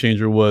 the game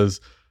changer was,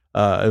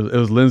 it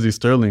was Lindsey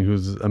Sterling,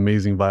 who's an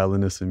amazing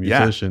violinist and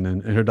musician.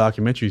 And in her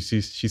documentary,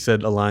 she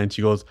said a line,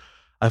 she goes,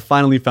 I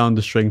finally found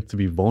the strength to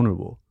be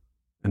vulnerable.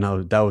 And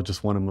that was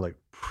just one of them, like,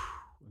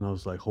 and I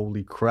was like,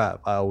 holy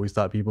crap. I always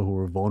thought people who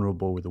were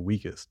vulnerable were the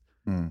weakest.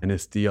 And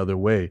it's the other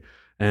way.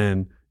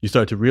 And you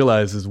start to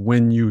realize is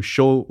when you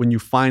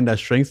find that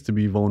strength to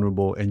be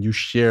vulnerable and you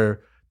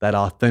share that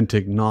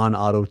authentic,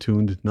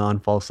 non-auto-tuned,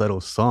 non-falsetto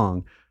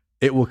song,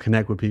 it will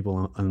connect with people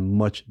on a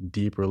much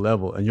deeper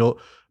level. And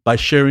by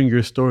sharing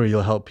your story,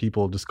 you'll help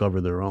people discover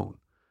their own.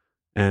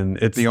 And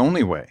it's the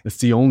only way. It's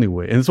the only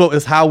way. And so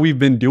it's how we've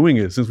been doing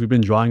it since we've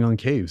been drawing on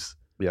caves.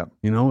 Yeah.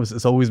 You know,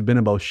 it's always been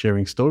about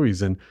sharing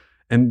stories. And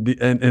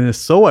it's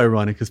so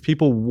ironic because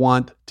people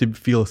want to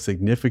feel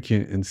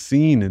significant and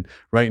seen. And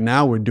right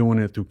now we're doing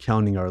it through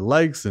counting our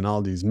likes and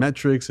all these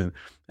metrics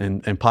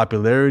and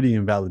popularity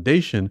and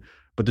validation.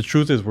 But the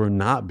truth is we're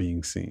not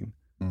being seen.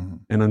 Mm-hmm.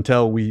 And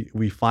until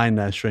we find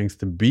that strength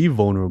to be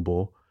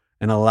vulnerable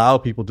and allow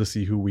people to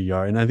see who we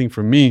are. And I think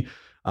for me,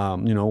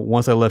 you know,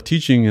 once I left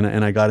teaching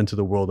and I got into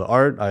the world of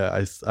art,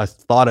 I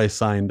thought I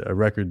signed a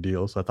record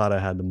deal. So I thought I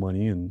had the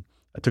money, and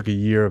I took a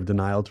year of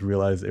denial to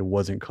realize it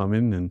wasn't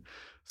coming, and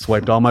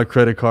swiped all my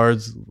credit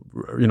cards,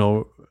 you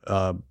know,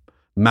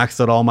 maxed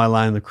out all my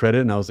line of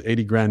credit, and I was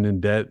 80 grand in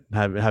debt,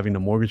 having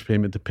a mortgage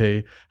payment to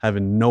pay,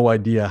 having no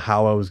idea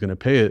how I was going to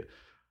pay it.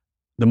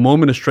 The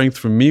moment of strength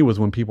for me was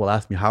when people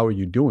asked me, how are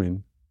you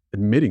doing?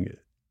 Admitting it.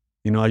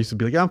 You know, I used to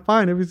be like, yeah, I'm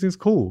fine. Everything's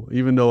cool.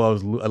 Even though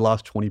I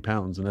lost 20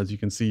 pounds. And as you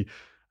can see,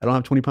 I don't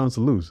have 20 pounds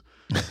to lose.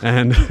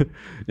 And,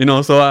 you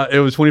know, so it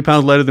was 20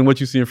 pounds lighter than what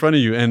you see in front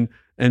of you. And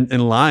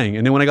lying.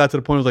 And then when I got to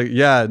the point, I was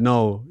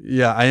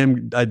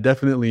like, I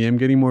definitely am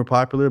getting more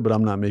popular, but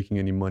I'm not making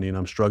any money and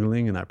I'm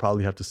struggling, and I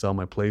probably have to sell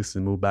my place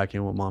and move back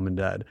in with mom and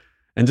dad.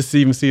 And just to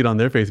even see it on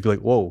their face, be like,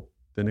 whoa,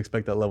 didn't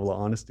expect that level of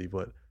honesty,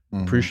 but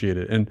appreciate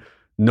it. And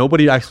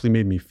nobody actually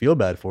made me feel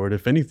bad for it.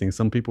 If anything,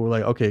 some people were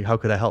like, okay, how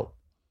could I help?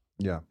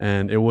 Yeah.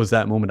 And it was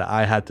that moment that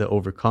I had to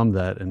overcome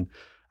that, and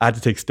I had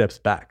to take steps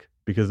back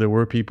because there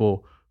were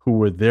people who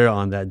were there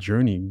on that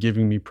journey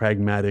giving me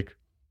pragmatic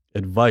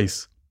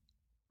advice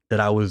that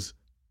I was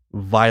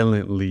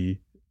violently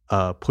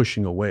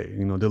pushing away.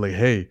 You know, they're like,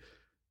 hey,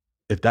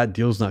 if that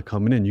deal's not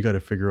coming in, you got to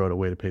figure out a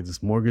way to pay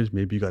this mortgage.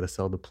 Maybe you got to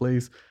sell the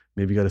place.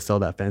 Maybe you got to sell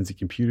that fancy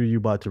computer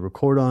you bought to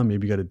record on.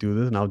 Maybe you got to do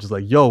this. And I was just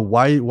like, yo,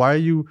 why are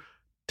you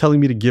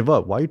telling me to give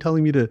up? Why are you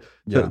telling me to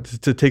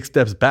take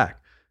steps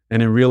back?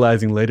 And then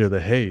realizing later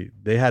that, hey,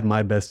 they had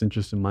my best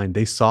interest in mind.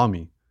 They saw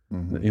me,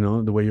 you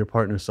know, the way your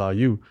partner saw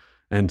you.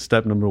 And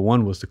step number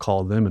one was to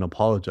call them and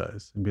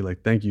apologize and be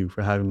like, thank you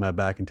for having my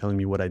back and telling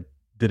me what I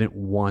didn't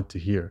want to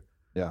hear.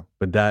 Yeah.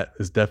 But that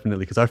is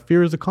definitely, because our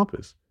fear is a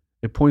compass.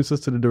 It points us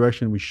to the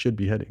direction we should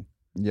be heading.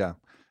 Yeah.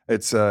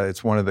 It's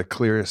one of the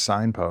clearest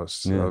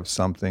signposts of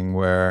something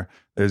where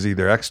there's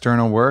either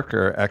external work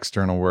or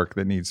external work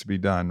that needs to be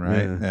done,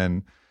 right? Yeah.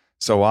 And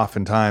so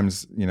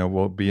oftentimes, you know,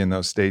 we'll be in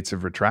those states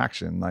of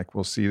retraction. Like,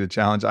 we'll see the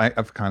challenge.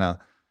 I've kind of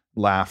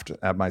laughed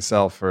at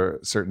myself for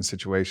certain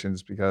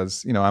situations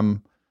because, you know,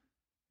 I'm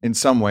in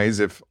some ways,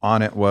 if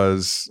Onnit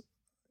was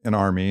an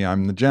army,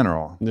 I'm the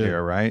general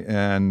here, right?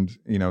 And,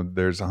 you know,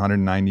 there's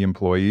 190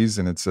 employees,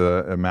 and it's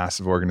a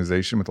massive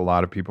organization with a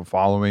lot of people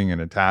following and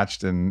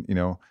attached, and, you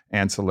know,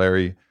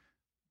 ancillary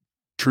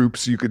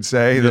troops, you could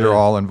say, that are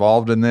all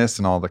involved in this,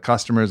 and all the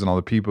customers and all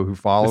the people who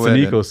follow it.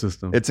 It's an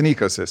ecosystem. It's an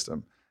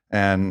ecosystem.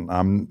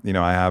 And you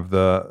know, I have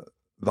the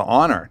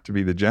honor to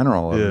be the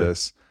general of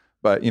this.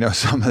 But, you know,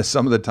 some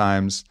of the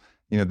times,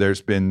 you know,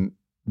 there's been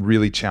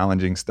really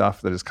challenging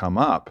stuff that has come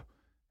up.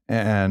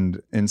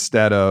 And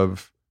instead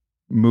of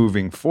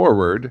moving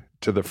forward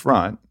to the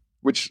front,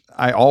 which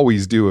I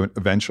always do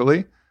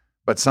eventually,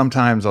 but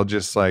sometimes I'll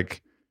just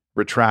like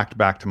retract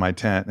back to my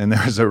tent. And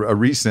there was a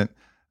recent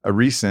a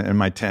recent, and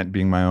my tent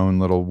being my own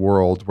little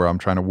world where I'm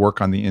trying to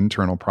work on the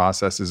internal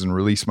processes and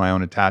release my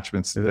own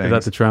attachments to things. Is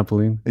that the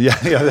trampoline? Yeah,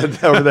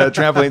 the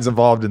trampoline's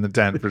involved in the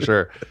tent for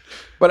sure.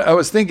 But I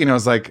was thinking, I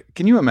was like,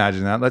 can you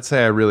imagine that? Let's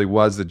say I really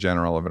was the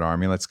general of an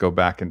army. Let's go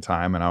back in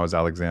time and I was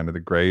Alexander the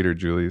Great or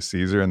Julius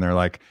Caesar, and they're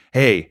like,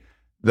 hey,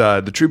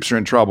 the troops are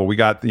in trouble. We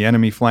got the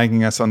enemy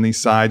flanking us on these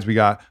sides. We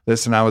got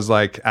this. And I was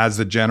like, as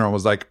the general,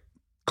 was like,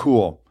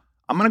 cool.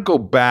 I'm going to go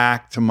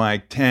back to my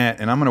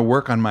tent and I'm going to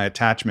work on my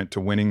attachment to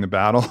winning the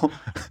battle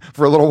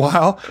for a little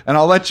while. And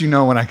I'll let you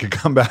know when I could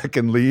come back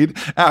and lead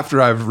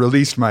after I've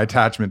released my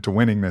attachment to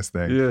winning this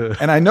thing. Yeah.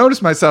 And I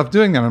noticed myself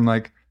doing that. I'm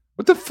like,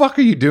 what the fuck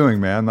are you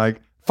doing, man?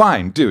 Like,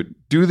 fine, dude,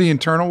 do the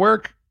internal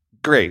work.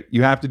 Great.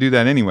 You have to do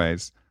that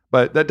anyways.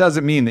 But that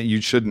doesn't mean that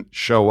you shouldn't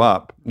show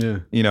up,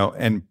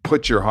 and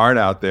put your heart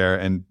out there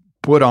and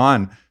put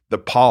on the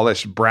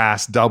polished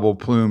brass double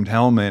plumed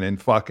helmet and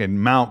fucking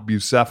mount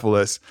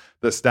Bucephalus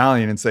the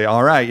stallion and say,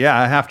 all right, yeah,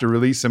 I have to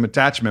release some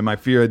attachment, my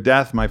fear of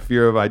death, my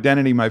fear of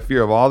identity, my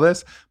fear of all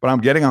this, but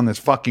I'm getting on this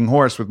fucking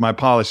horse with my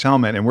polished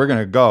helmet and we're going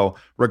to go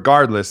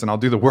regardless. And I'll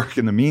do the work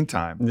in the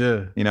meantime.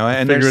 Yeah.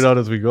 And figure it out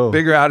as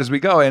we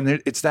go.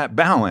 And it's that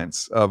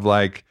balance of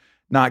like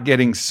not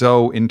getting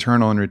so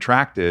internal and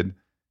retracted,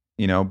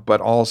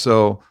 but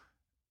also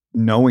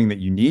knowing that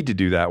you need to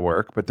do that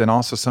work. But then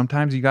also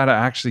sometimes you got to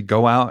actually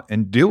go out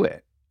and do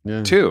it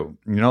too.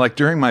 Like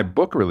during my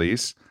book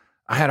release,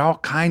 I had all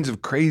kinds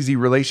of crazy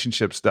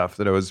relationship stuff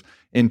that I was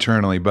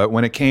internally. But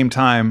when it came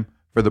time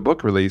for the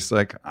book release,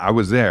 like I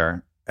was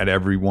there at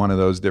every one of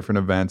those different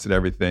events and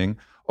everything,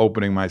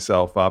 opening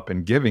myself up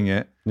and giving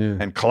it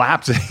and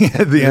collapsing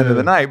at the end of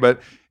the night.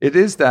 But it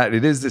is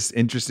this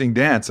interesting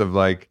dance of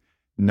like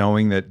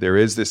knowing that there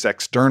is this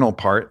external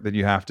part that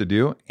you have to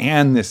do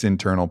and this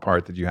internal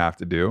part that you have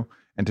to do,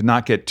 and to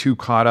not get too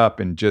caught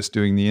up in just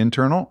doing the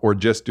internal or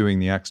just doing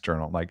the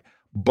external. Like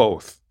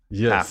both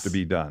have to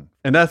be done.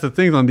 And that's the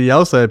thing, on the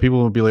outside, people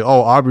will be like,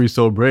 oh, Aubrey's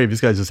so brave. This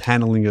guy's just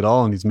handling it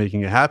all and he's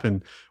making it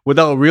happen,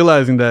 without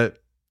realizing that,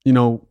 we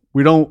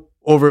don't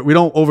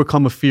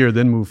overcome a fear,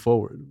 then move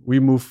forward. We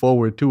move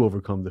forward to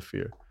overcome the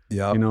fear.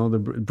 Yeah. The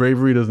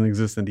bravery doesn't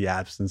exist in the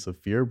absence of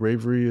fear.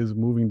 Bravery is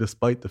moving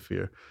despite the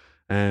fear.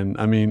 And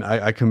I mean,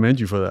 I commend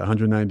you for that.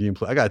 190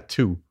 employees.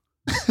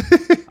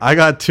 I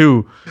got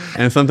two.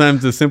 And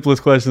sometimes the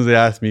simplest questions they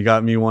ask me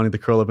got me wanting to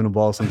curl up in a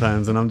ball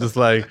sometimes. And I'm just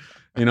like,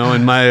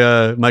 and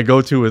my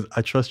go-to is,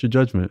 I trust your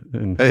judgment.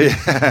 And,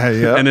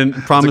 and then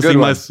promising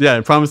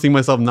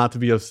myself not to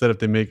be upset if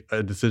they make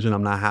a decision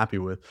I'm not happy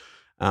with.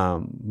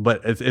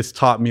 But it's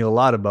taught me a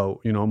lot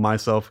about,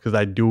 myself, because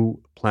I do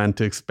plan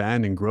to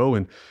expand and grow.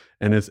 And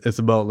it's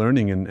about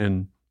learning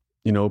and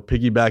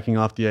piggybacking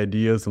off the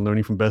ideas and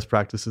learning from best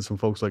practices from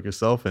folks like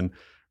yourself, and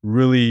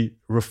really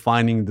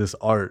refining this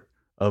art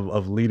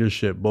of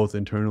leadership, both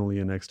internally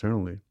and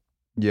externally.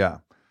 Yeah.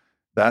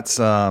 That's,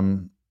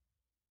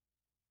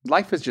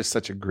 life is just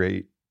such a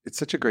great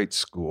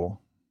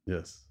school.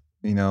 Yes.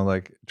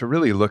 Like to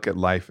really look at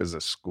life as a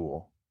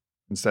school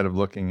instead of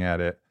looking at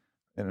it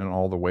in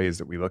all the ways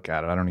that we look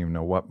at it. I don't even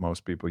know what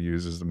most people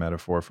use as the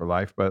metaphor for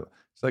life, but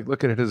it's like,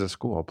 look at it as a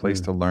school, a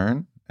place to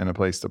learn and a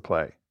place to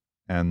play.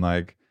 And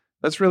like,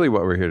 that's really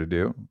what we're here to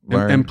do.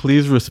 And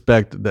please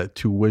respect that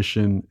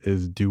tuition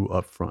is due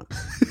up front.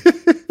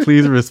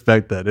 Please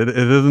respect that. It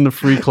isn't a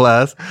free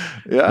class.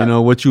 Yeah.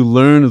 What you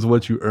learn is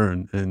what you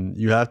earn, and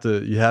you have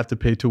to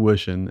pay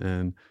tuition,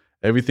 and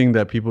everything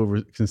that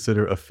people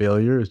consider a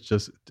failure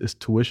is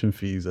tuition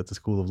fees at the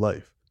School of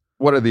Life.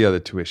 What are the other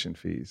tuition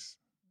fees?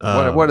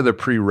 What are the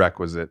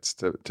prerequisites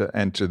to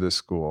enter the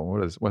school?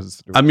 What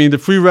is the the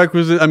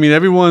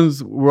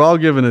prerequisite, we're all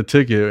given a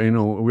ticket,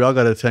 we all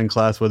got to attend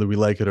class whether we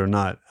like it or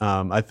not.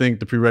 I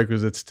think the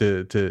prerequisites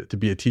to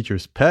be a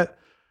teacher's pet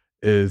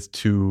is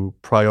to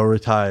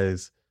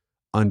prioritize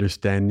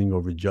understanding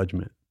over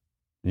judgment,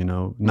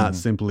 not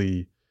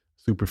simply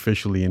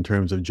superficially in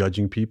terms of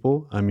judging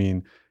people.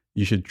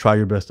 You should try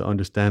your best to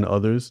understand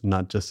others,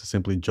 not just to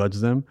simply judge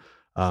them,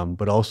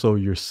 but also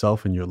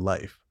yourself and your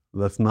life.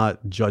 Let's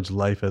not judge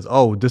life as,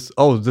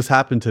 this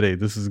happened today,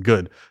 this is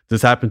good.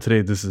 This happened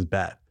today, this is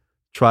bad.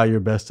 Try your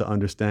best to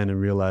understand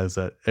and realize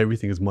that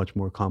everything is much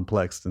more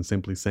complex than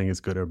simply saying it's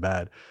good or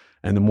bad.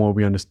 And the more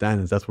we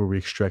understand that's where we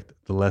extract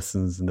the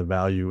lessons and the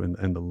value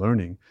and the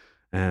learning.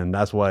 And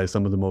that's why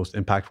some of the most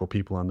impactful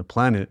people on the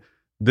planet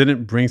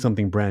didn't bring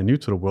something brand new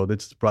to the world. They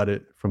just brought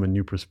it from a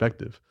new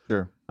perspective.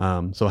 Sure.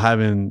 So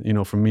having,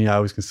 for me, I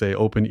always can say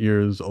open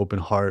ears, open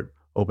heart,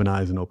 open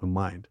eyes, and open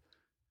mind.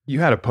 You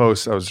had a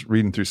post, I was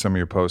reading through some of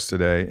your posts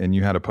today, and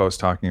you had a post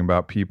talking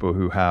about people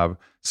who have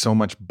so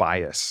much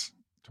bias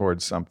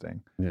towards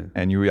something. Yeah.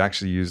 And you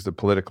actually used the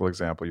political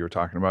example. You were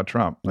talking about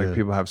Trump. Like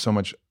people have so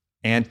much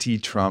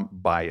anti-Trump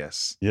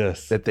bias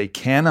that they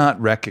cannot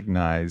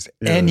recognize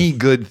any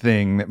good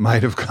thing that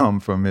might have come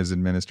from his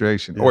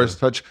administration, or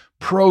such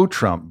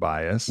pro-Trump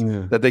bias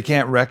that they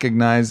can't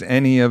recognize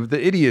any of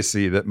the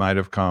idiocy that might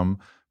have come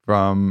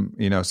from,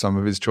 some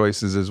of his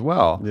choices as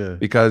well.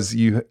 Because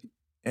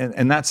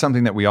and that's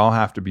something that we all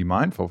have to be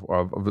mindful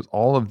of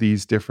all of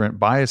these different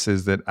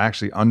biases that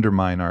actually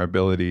undermine our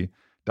ability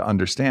to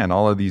understand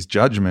all of these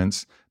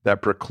judgments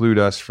that preclude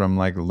us from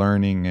like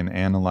learning and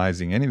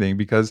analyzing anything,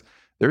 because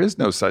there is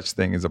no such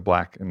thing as a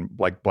black and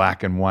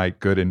white,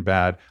 good and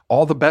bad.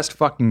 All the best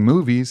fucking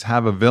movies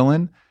have a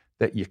villain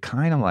that you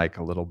kind of like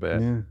a little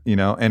bit, you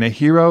know, and a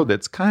hero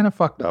that's kind of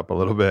fucked up a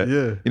little bit,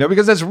 you know,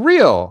 because that's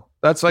real.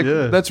 That's like,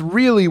 that's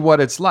really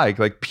what it's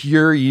like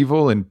pure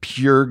evil and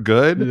pure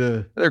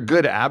good. They're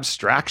good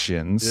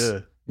abstractions,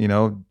 you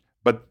know,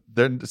 but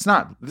that's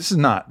not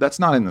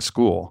in the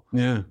school.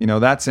 You know,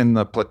 that's in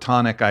the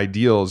Platonic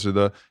ideals or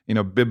the, you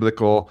know,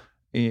 biblical,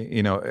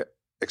 you know,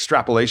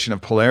 extrapolation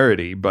of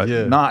polarity, but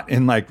not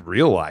in like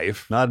real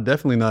life.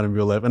 Definitely not in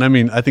real life. And I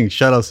mean, I think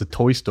shout outs to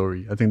Toy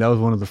Story. I think that was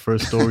one of the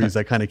first stories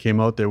that kind of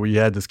came out there where you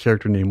had this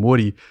character named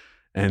Woody,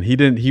 and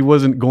he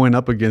wasn't going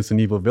up against an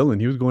evil villain.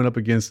 He was going up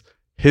against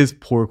his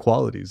poor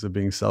qualities of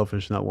being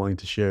selfish, not wanting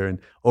to share, and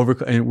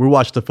we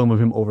watched the film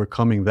of him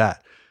overcoming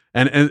that.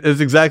 And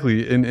it's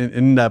exactly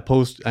in that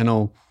post, I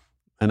know,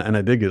 and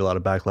I did get a lot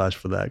of backlash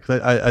for that,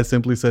 because I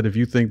simply said, if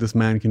you think this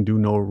man can do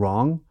no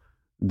wrong,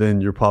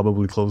 then you're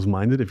probably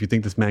closed-minded. If you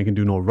think this man can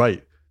do no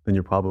right, then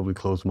you're probably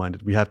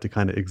closed-minded. We have to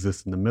kind of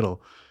exist in the middle.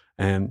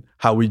 And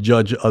how we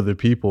judge other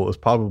people is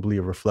probably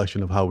a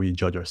reflection of how we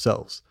judge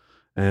ourselves.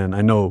 And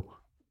I know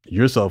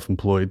you're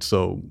self-employed,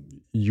 so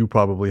you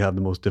probably have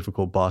the most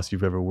difficult boss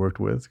you've ever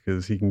worked with,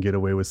 because he can get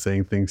away with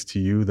saying things to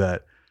you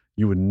that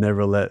you would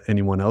never let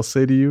anyone else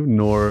say to you,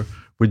 nor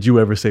would you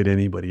ever say to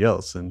anybody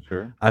else. And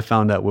I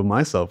found that with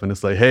myself. And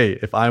it's like, hey,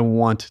 if I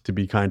want to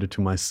be kinder to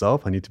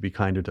myself, I need to be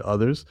kinder to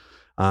others.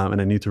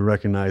 And I need to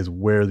recognize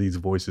where these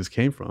voices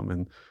came from.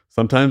 And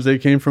sometimes they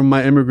came from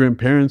my immigrant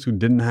parents who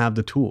didn't have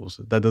the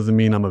tools. That doesn't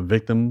mean I'm a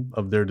victim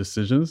of their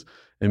decisions.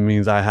 It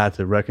means I had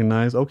to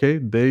recognize, okay,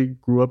 they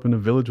grew up in a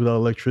village without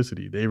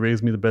electricity. They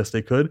raised me the best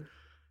they could.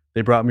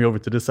 They brought me over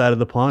to this side of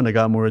the pond. I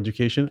got more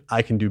education.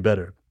 I can do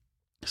better.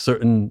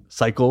 Certain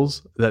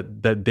cycles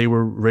that they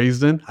were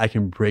raised in, I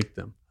can break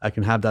them. I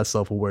can have that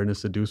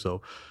self-awareness to do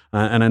so.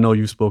 And I know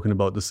you've spoken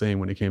about the same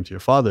when it came to your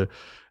father.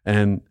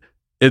 And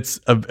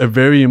it's a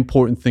very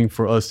important thing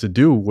for us to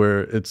do,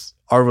 where it's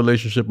our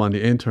relationship on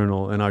the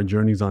internal and our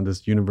journeys on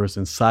this universe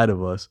inside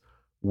of us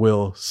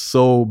will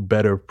so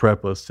better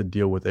prep us to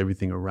deal with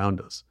everything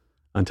around us,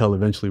 until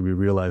eventually we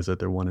realize that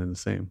they're one and the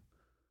same.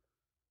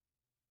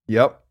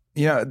 Yep.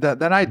 Yeah,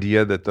 that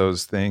idea that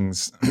those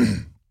things,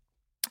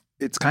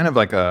 it's kind of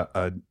like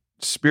a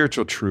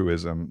spiritual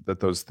truism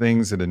that those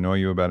things that annoy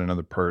you about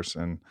another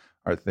person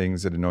are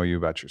things that annoy you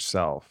about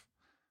yourself.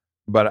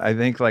 But I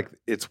think like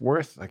it's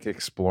worth like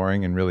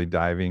exploring and really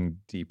diving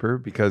deeper,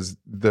 because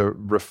the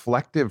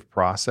reflective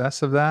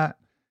process of that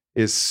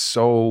is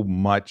so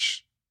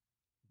much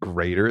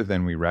greater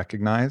than we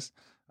recognize.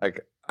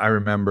 Like I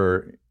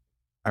remember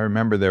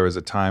there was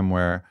a time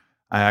where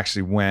I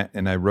actually went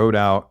and I wrote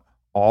out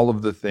all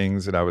of the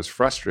things that I was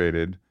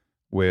frustrated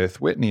with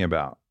Whitney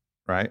about,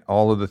 right?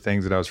 All of the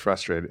things that I was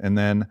frustrated. And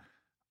then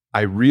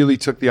I really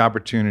took the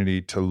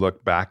opportunity to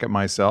look back at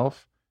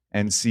myself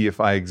and see if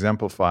I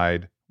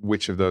exemplified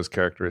which of those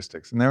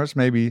characteristics. And there was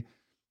maybe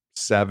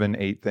 7,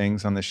 8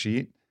 things on the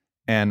sheet,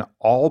 and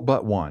all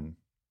but one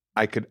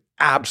I could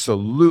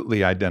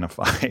absolutely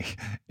identify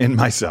in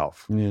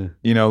myself. You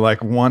know,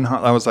 like one,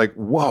 I was like,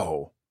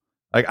 whoa.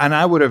 Like, and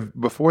I would have,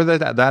 before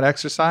that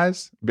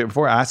exercise,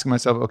 before asking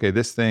myself, okay,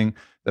 this thing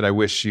that I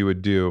wish she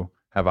would do,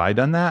 have I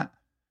done that?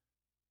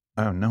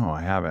 Oh, no,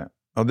 I haven't.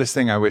 Oh, this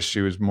thing I wish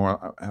she was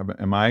more,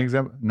 am I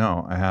exempt?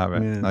 No, I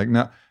haven't. Like,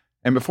 no.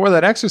 And before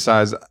that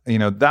exercise, you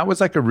know, that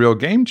was like a real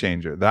game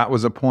changer. That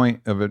was a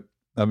point of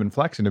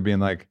inflection, of being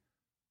like,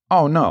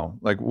 oh no,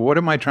 like, what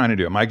am I trying to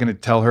do? Am I going to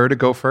tell her to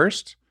go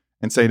first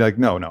and say like,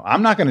 no,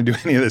 I'm not going to do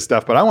any of this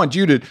stuff, but I want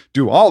you to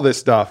do all this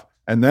stuff,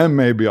 and then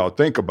maybe I'll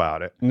think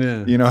about it.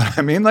 You know what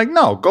I mean? Like,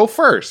 no, go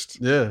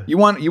first. You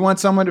want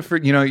someone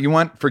to, you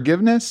want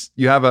forgiveness.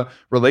 You have a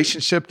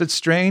relationship that's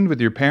strained with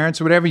your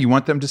parents or whatever. You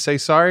want them to say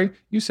sorry.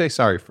 You say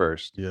sorry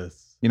first.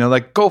 You know,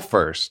 like, go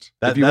first.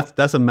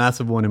 That's a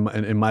massive one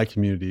in my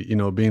community. You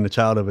know, being the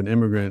child of an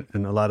immigrant,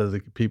 and a lot of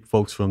the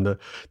folks from the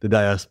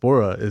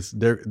diaspora, is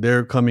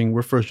they're coming.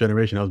 We're first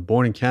generation. I was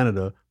born in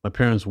Canada. My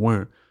parents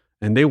weren't,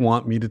 and they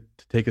want me to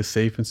take a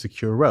safe and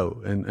secure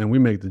route. And we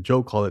make the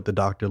joke, call it the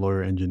doctor,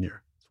 lawyer,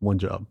 engineer. It's one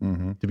job,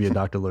 to be a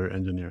doctor, lawyer,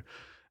 engineer.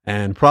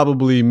 And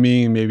probably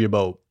me, maybe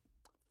about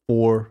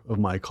 4 of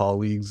my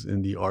colleagues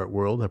in the art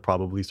world have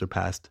probably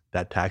surpassed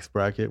that tax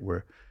bracket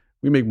where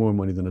we make more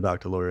money than a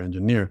doctor, lawyer,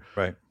 engineer.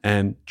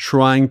 And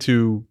trying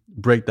to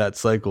break that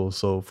cycle.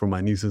 So for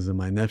my nieces and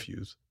my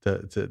nephews,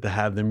 to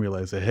have them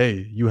realize that,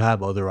 hey, you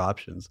have other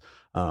options.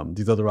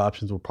 These other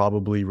options will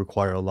probably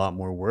require a lot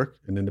more work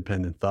and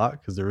independent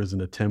thought, because there isn't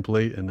a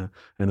template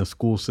and a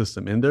school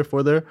system in there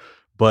for there.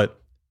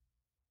 But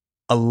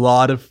a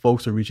lot of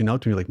folks are reaching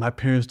out to me like, my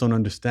parents don't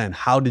understand.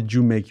 How did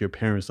you make your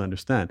parents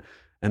understand?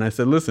 And I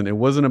said, listen, it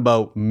wasn't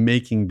about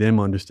making them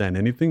understand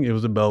anything. It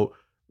was about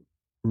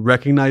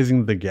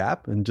recognizing the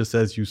gap, and just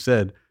as you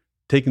said,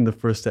 taking the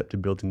first step to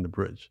building the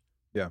bridge.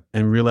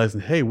 And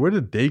realizing, hey, where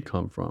did they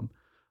come from?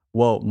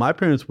 Well, my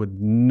parents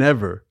would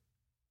never,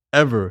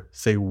 ever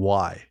say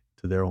why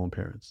to their own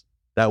parents.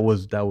 That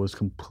was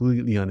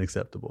completely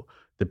unacceptable.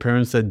 The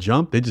parents said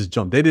jump, they just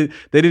jumped. They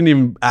didn't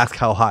even ask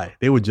how high.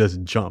 They would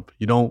just jump.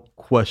 You don't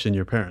question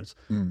your parents.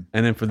 And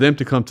then for them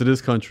to come to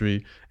this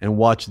country and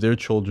watch their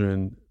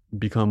children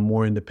become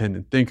more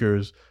independent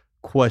thinkers,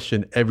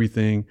 question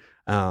everything,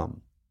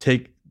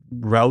 take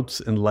routes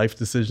and life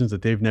decisions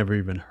that they've never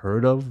even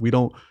heard of.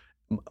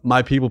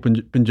 My people,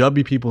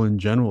 Punjabi people in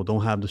general,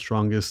 don't have the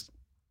strongest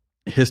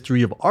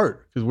history of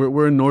art because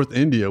we're in North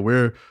India.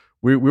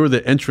 We were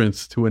the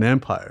entrance to an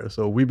empire.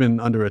 So we've been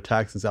under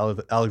attack since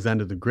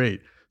Alexander the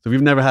Great. So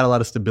we've never had a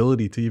lot of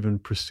stability to even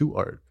pursue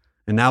art.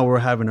 And now we're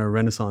having a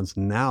renaissance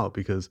now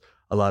because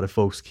a lot of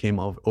folks came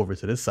over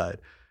to this side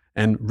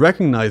and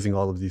recognizing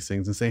all of these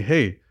things and saying,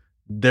 hey,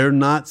 they're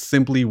not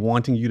simply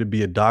wanting you to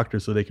be a doctor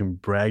so they can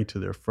brag to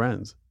their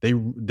friends.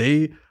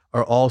 They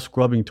are all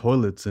scrubbing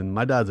toilets, and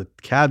my dad's a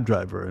cab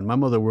driver, and my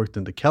mother worked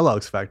in the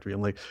Kellogg's factory.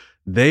 I'm like,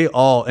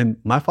 and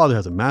my father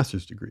has a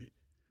master's degree,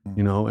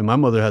 you know, and my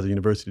mother has a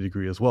university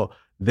degree as well.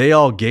 They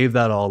all gave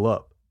that all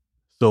up.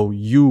 So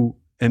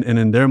and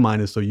in their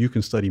mind is so you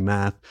can study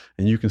math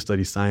and you can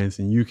study science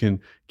and you can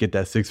get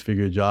that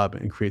 6-figure job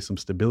and create some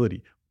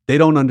stability. They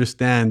don't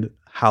understand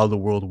how the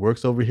world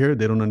works over here.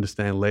 They don't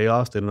understand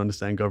layoffs. They don't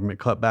understand government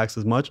cutbacks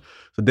as much.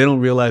 So they don't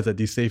realize that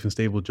these safe and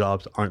stable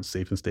jobs aren't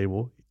safe and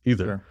stable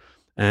either. Sure.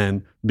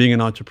 And being an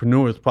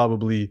entrepreneur is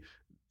probably,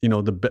 you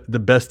know, the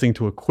best thing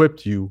to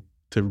equip you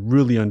to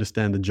really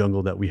understand the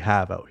jungle that we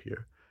have out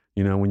here.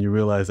 You know, when you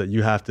realize that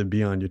you have to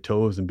be on your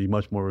toes and be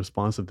much more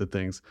responsive to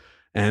things.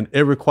 And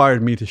it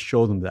required me to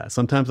show them that.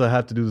 Sometimes I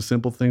have to do the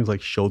simple things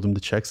like show them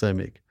the checks I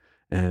make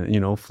and, you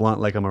know,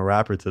 flaunt like I'm a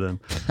rapper to them.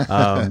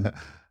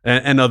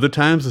 And other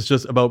times it's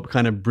just about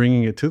kind of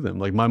bringing it to them.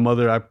 Like my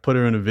mother, I put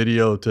her in a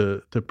video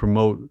to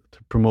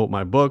promote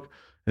my book,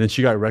 and then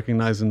she got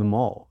recognized in the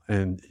mall,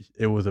 and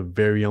it was a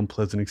very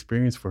unpleasant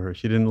experience for her.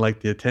 She didn't like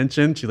the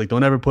attention. She's like,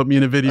 "Don't ever put me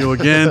in a video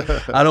again.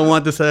 I don't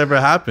want this to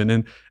ever happen."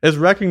 And it's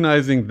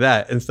recognizing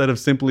that instead of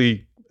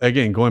simply,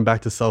 again, going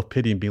back to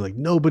self-pity and being like,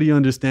 nobody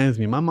understands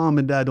me. My mom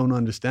and dad don't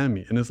understand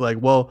me. And it's like,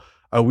 well,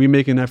 are we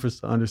making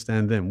efforts to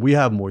understand them? We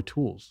have more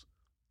tools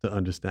to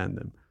understand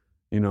them.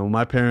 You know,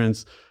 my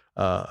parents,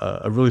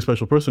 a really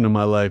special person in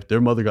my life,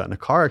 their mother got in a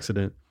car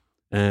accident,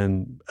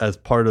 and as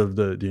part of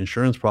the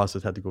insurance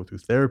process had to go through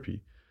therapy,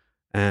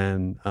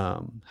 and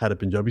had a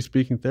Punjabi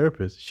speaking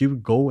therapist. She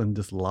would go and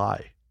just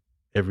lie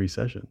every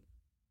session.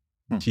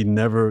 They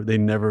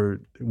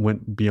never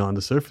went beyond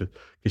the surface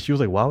because she was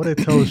like, why would I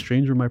tell a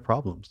stranger my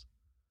problems?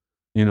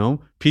 You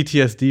know,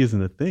 PTSD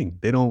isn't a thing.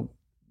 They don't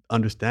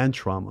understand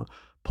trauma,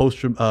 post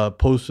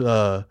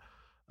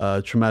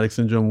traumatic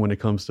syndrome when it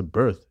comes to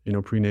birth, you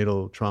know,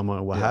 prenatal trauma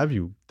and what have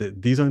you.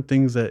 These aren't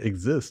things that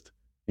exist.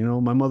 You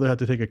know, my mother had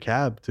to take a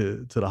cab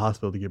to the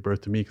hospital to give birth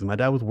to me because my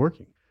dad was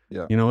working.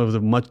 Yeah. You know, it was a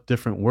much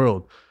different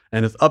world.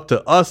 And it's up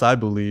to us, I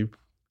believe,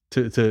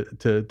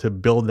 to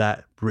build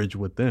that bridge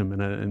with them.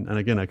 And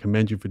again, I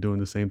commend you for doing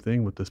the same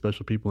thing with the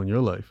special people in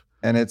your life.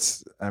 And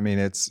it's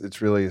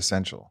really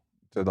essential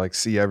to like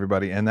see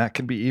everybody. And that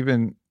can be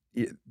even,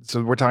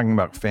 so we're talking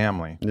about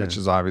family, which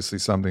is obviously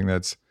something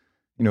that's,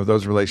 you know,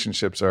 those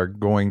relationships are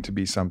going to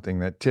be something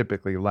that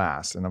typically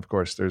lasts. And of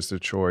course there's the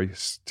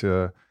choice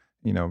to,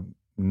 you know,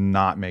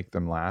 not make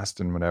them last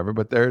and whatever,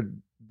 but they're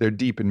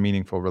deep and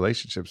meaningful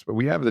relationships. But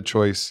we have the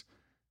choice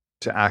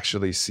to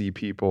actually see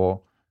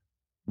people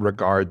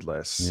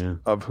regardless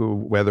of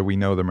whether we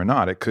know them or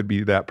not. It could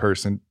be that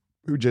person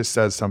who just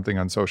says something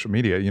on social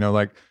media, you know,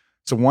 like,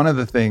 so one of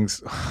the things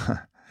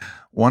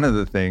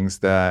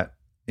that,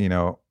 you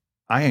know,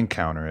 I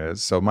encounter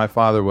is, so my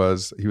father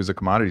was a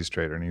commodities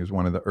trader, and he was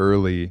one of the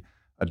early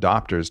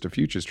adopters to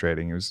futures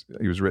trading.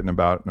 He was written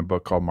about in a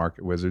book called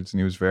Market Wizards, and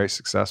he was very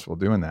successful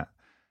doing that.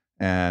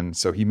 And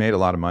so he made a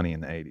lot of money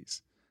in the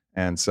 80s.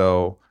 And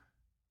so,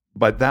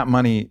 but that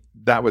money,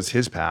 that was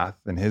his path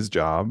and his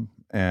job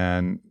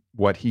and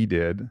what he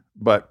did.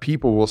 But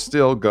people will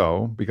still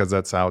go, because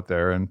that's out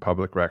there in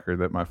public record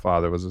that my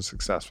father was a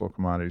successful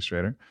commodities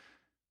trader.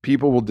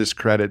 People will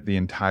discredit the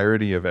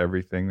entirety of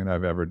everything that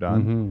I've ever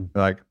done. Mm-hmm.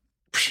 They're like,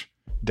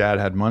 Dad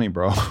had money,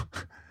 bro.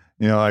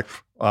 You know, like,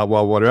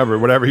 well,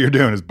 whatever you're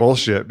doing is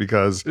bullshit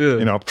because,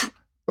 you know,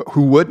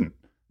 who wouldn't?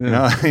 You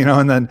know,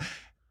 and then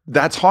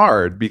that's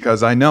hard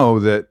because I know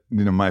that,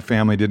 you know, my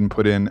family didn't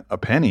put in a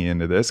penny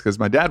into this because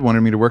my dad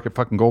wanted me to work at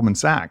fucking Goldman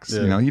Sachs.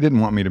 You know, he didn't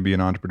want me to be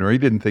an entrepreneur. He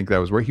didn't think that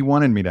was where he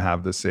wanted me to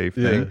have the safe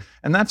thing.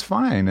 And that's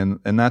fine.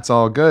 And that's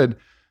all good.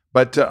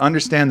 But to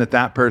understand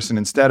that person,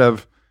 instead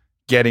of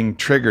getting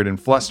triggered and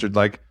flustered,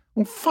 like,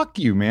 well, fuck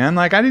you, man.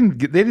 Like,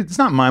 it's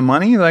not my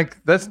money.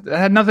 Like, that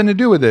had nothing to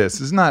do with this.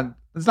 It's not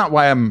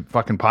why I'm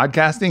fucking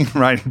podcasting,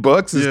 writing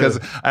books. It's because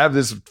I have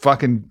this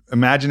fucking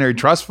imaginary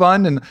trust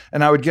fund,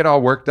 and I would get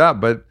all worked up.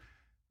 But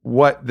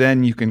what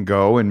then you can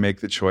go and make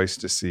the choice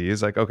to see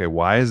is like, okay,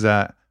 why is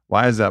that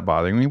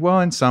bothering me? Well,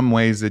 in some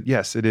ways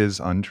yes, it is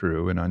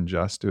untrue and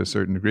unjust to a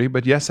certain degree.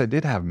 But yes, I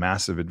did have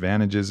massive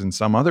advantages in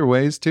some other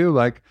ways too,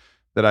 like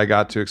that I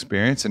got to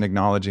experience, and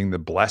acknowledging the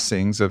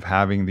blessings of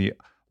having the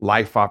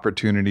life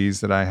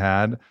opportunities that I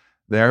had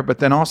there. But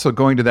then also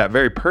going to that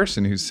very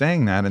person who's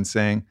saying that and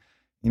saying,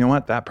 you know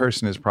what? That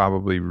person is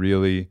probably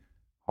really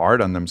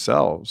hard on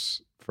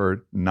themselves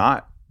for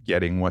not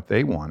getting what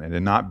they wanted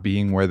and not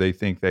being where they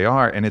think they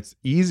are. And it's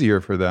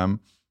easier for them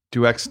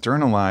to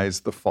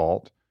externalize the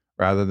fault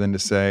rather than to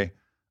say,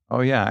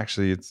 oh yeah,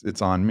 actually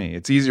it's on me.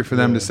 It's easier for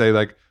them to say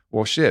like,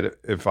 well, shit,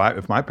 if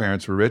my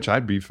parents were rich,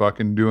 I'd be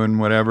fucking doing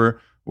whatever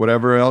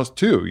else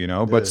too, you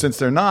know? But since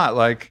they're not,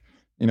 like,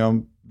 you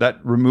know,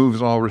 that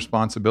removes all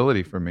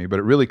responsibility from me, but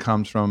it really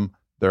comes from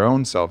their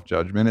own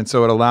self-judgment. And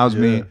so it allows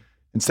me,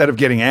 instead of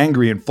getting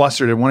angry and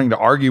flustered and wanting to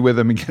argue with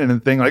them and get in a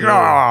thing like,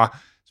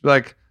 it's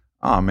like,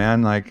 oh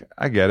man, like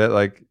I get it.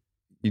 Like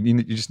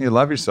you just need to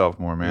love yourself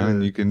more, man.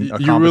 And you can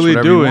accomplish really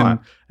whatever do. you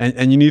want.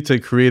 And you need to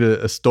create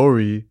a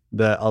story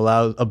that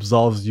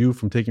absolves you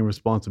from taking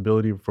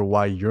responsibility for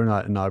why you're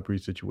not in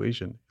Aubrey's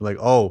situation. Like,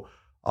 oh,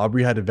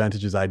 Aubrey had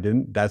advantages I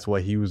didn't. That's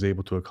why he was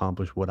able to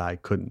accomplish what I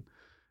couldn't.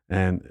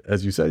 And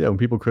as you said, when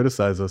people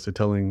criticize us, they're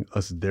telling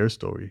us their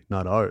story,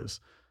 not ours.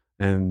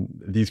 And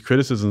these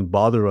criticisms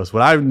bother us.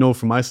 What I know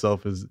for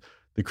myself is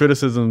the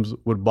criticisms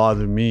would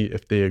bother me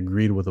if they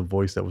agreed with a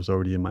voice that was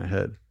already in my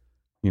head.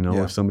 You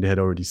know, if somebody had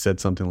already said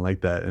something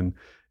like that. And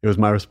it was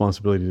my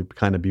responsibility to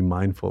kind of be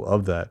mindful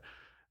of that.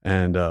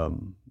 And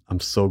I'm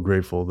so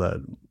grateful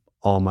that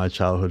all my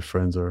childhood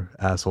friends are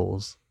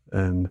assholes.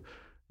 And,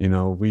 you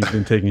know, we've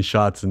been taking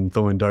shots and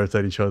throwing darts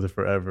at each other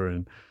forever.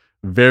 And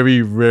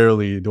very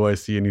rarely do I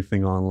see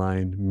anything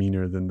online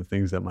meaner than the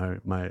things that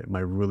my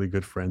really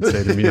good friends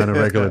say to me on a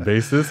regular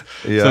basis.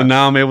 So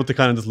now I'm able to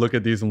kind of just look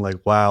at these and I'm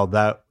like, wow,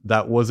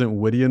 that wasn't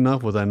witty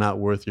enough. Was I not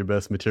worth your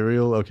best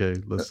material? Okay,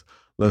 let's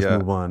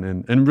move on.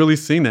 And really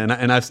seeing that.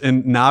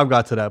 And now I've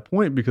got to that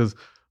point because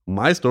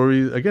my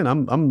story, again,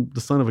 I'm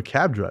the son of a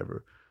cab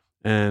driver.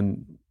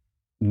 And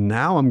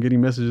now I'm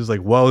getting messages like,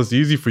 well, it's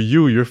easy for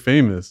you. You're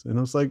famous. And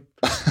I was like,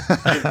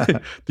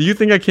 do you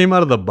think I came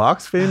out of the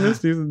box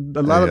famous? A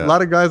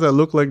lot of guys that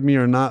look like me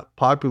are not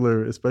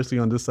popular, especially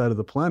on this side of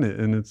the planet.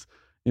 And it's,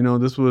 you know,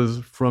 this was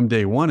from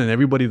day one. And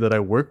everybody that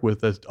I work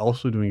with that's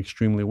also doing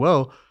extremely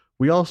well,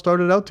 we all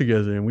started out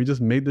together and we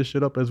just made this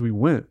shit up as we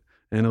went.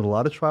 And a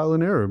lot of trial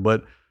and error.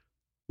 But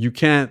you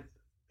can't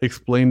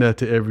explain that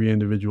to every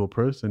individual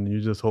person. You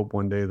just hope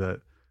one day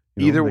that,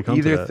 you know,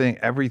 either thing,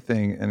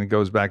 everything, and it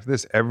goes back to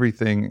this,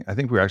 everything, I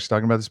think we were actually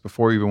talking about this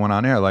before we even went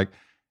on air, like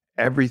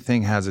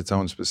everything has its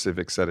own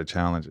specific set of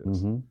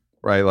challenges,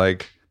 right?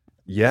 Like,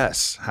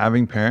 yes,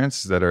 having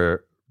parents that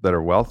are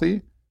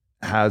wealthy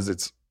has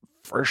its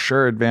for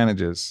sure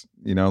advantages,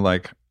 you know,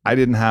 like I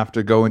didn't have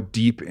to go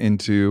deep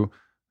into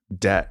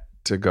debt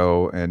to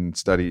go and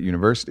study at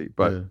university,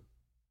 but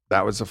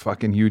that was a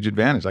fucking huge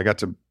advantage. I got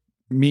to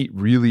meet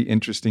really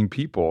interesting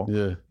people,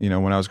 you know,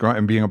 when I was growing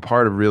and being a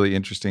part of really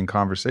interesting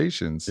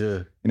conversations,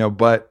 you know,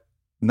 but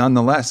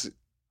nonetheless,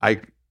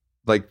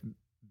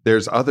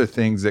 there's other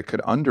things that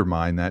could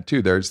undermine that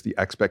too. There's the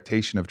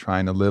expectation of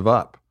trying to live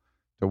up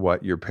to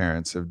what your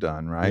parents have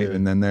done, right?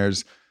 And then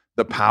there's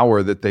the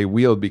power that they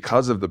wield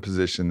because of the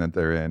position that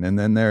they're in. And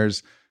then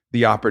there's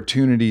the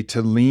opportunity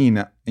to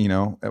lean, you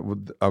know,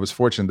 I was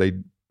fortunate they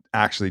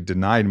actually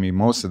denied me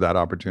most of that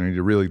opportunity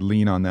to really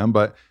lean on them.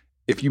 But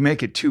if you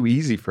make it too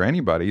easy for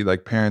anybody,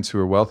 like parents who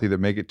are wealthy that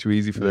make it too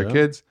easy for their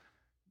kids,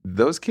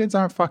 those kids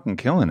aren't fucking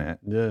killing it.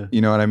 You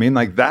know what I mean?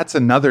 Like that's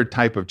another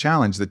type of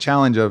challenge. The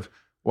challenge of,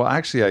 well,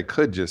 actually I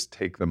could just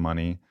take the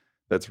money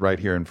that's right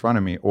here in front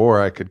of me,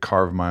 or I could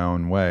carve my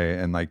own way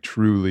and like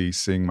truly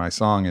sing my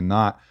song and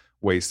not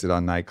waste it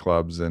on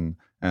nightclubs and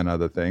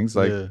other things.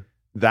 Like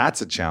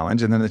that's a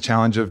challenge. And then the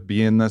challenge of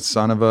being the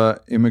son of a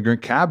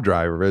immigrant cab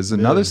driver is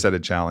another set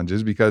of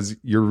challenges because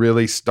you're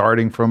really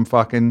starting from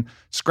fucking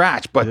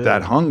scratch, but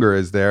that hunger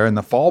is there and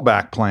the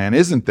fallback plan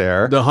isn't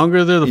there. The hunger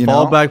is there, the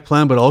fallback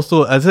plan, but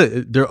also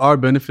there are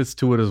benefits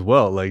to it as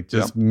well. Like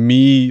just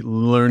me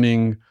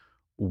learning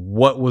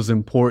what was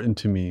important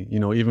to me, you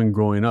know, even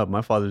growing up,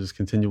 my father just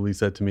continually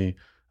said to me,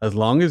 as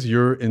long as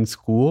you're in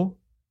school,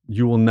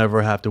 you will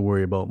never have to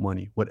worry about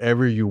money,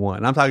 whatever you want.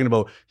 And I'm talking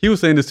about, he was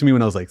saying this to me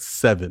when I was like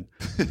 7.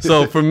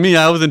 So for me,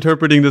 I was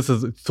interpreting this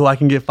as, so I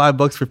can get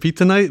 $5 for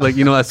pizza night, like,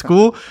 you know, at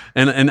school.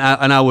 And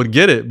I would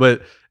get it.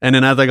 And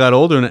then as I got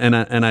older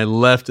and I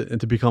left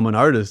to become an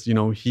artist, you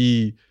know,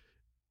 he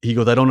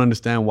goes, I don't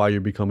understand why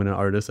you're becoming an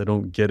artist. I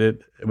don't get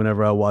it.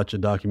 Whenever I watch a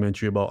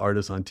documentary about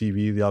artists on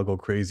TV, they all go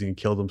crazy and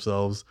kill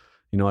themselves.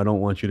 You know, I don't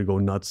want you to go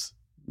nuts,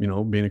 you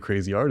know, being a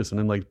crazy artist. And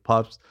then like,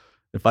 Pops,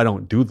 if I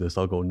don't do this,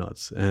 I'll go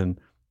nuts. And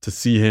to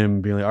see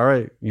him being like, all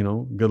right, you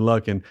know, good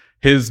luck. And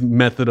his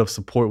method of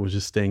support was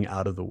just staying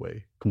out of the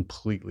way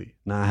completely,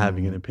 not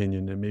having an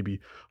opinion. And maybe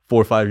 4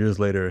 or 5 years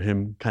later,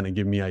 him kind of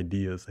give me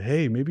ideas.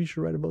 Hey, maybe you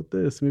should write about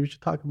this. Maybe you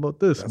should talk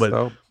about this. That's but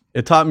dope.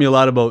 It taught me a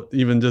lot about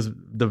even just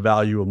the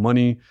value of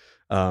money,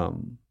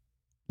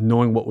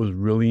 knowing what was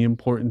really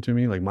important to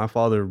me. Like my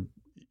father,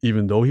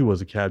 even though he was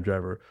a cab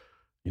driver,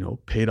 you know,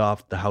 paid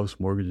off the house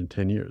mortgage in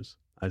 10 years.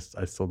 I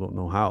still don't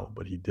know how,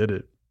 but he did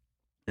it.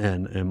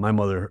 And my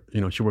mother,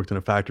 you know, she worked in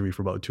a factory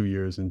for about 2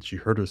 years and she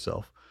hurt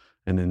herself.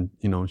 And then,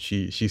 you know,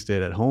 she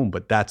stayed at home.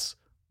 But that's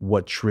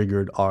what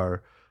triggered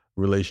our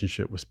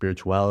relationship with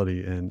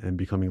spirituality and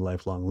becoming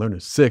lifelong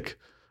learners. Sick,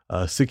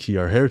 Sikhi,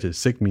 our heritage.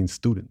 Sikh means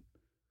student.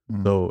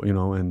 So, you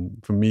know,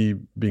 and for me,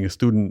 being a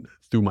student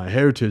through my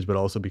heritage, but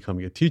also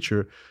becoming a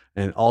teacher,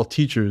 and all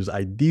teachers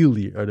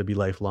ideally are to be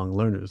lifelong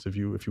learners. If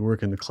you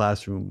work in the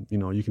classroom, you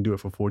know, you can do it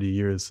for 40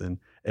 years and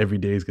every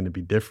day is going to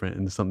be different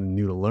and there's something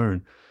new to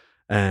learn.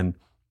 And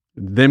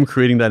them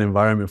creating that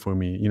environment for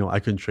me, you know, I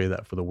couldn't trade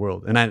that for the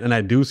world. And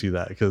I do see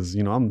that because,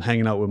 you know, I'm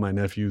hanging out with my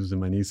nephews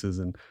and my nieces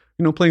and,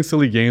 you know, playing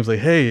silly games like,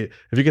 hey,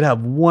 if you could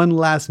have one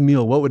last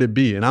meal, what would it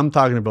be? And I'm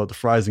talking about the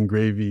fries and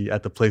gravy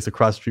at the place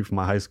across the street from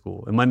my high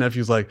school. And my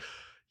nephew's like,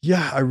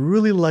 yeah, I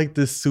really like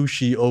this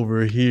sushi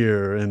over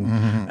here.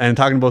 And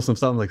talking about some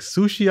stuff, I'm like,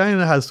 sushi? I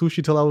didn't have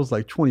sushi till I was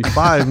like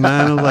 25,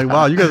 man. I was like,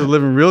 wow, you guys are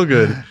living real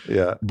good.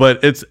 Yeah. But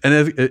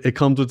it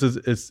comes with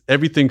this,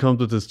 everything comes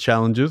with its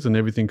challenges and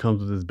everything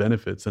comes with its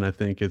benefits. And I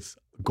think it's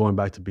going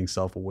back to being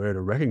self-aware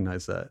to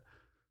recognize that.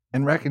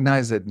 And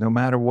recognize that no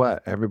matter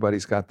what,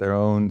 everybody's got their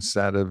own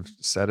set of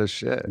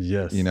shit.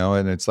 Yes. You know,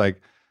 and it's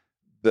like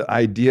the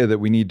idea that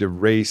we need to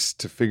race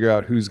to figure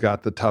out who's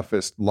got the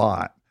toughest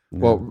lot. Yeah.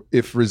 Well,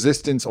 if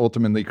resistance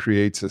ultimately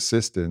creates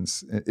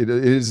assistance, it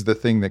is the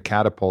thing that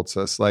catapults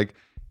us. Like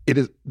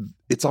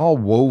it's all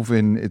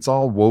woven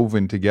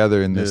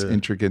together in this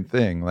intricate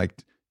thing.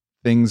 Like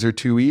things are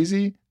too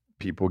easy,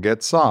 people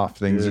get soft.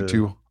 Things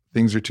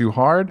are too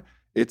hard.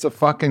 It's a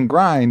fucking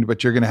grind,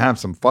 but you're going to have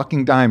some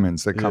fucking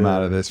diamonds that come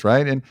out of this,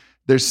 right? And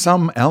there's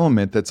some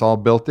element that's all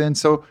built in.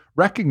 So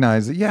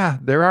recognize that,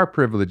 there are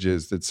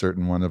privileges that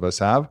certain one of us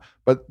have,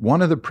 but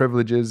one of the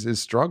privileges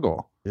is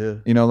struggle. Yeah.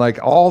 You know, like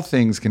all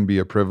things can be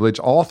a privilege,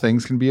 all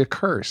things can be a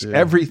curse. Yeah.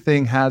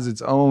 Everything has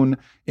its own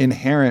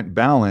inherent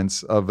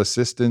balance of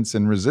assistance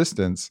and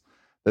resistance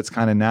that's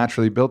kind of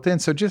naturally built in.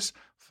 So just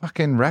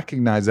fucking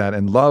recognize that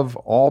and love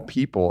all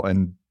people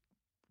and,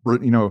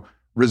 you know,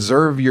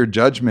 reserve your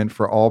judgment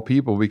for all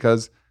people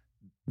because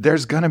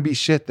there's going to be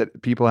shit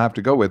that people have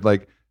to go with.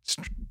 Like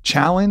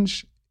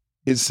challenge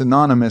is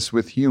synonymous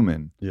with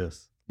human.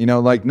 Yes. You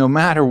know, like no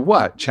matter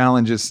what,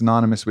 challenge is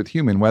synonymous with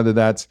human, whether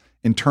that's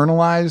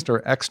internalized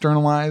or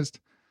externalized.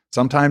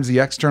 Sometimes the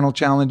external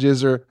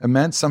challenges are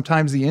immense.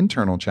 Sometimes the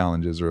internal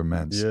challenges are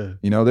immense. Yeah.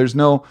 You know, there's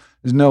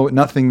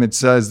nothing that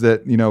says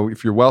that, you know,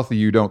 if you're wealthy,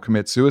 you don't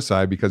commit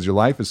suicide because your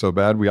life is so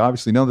bad. We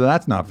obviously know that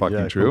that's not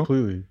fucking true.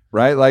 Completely.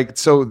 Right? Like,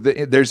 so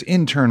there's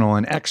internal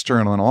and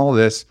external and all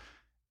this.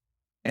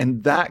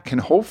 And that can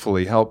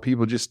hopefully help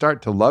people just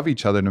start to love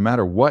each other no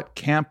matter what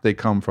camp they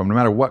come from, no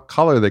matter what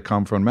color they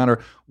come from, no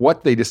matter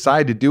what they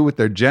decide to do with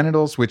their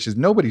genitals, which is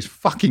nobody's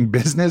fucking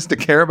business to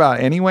care about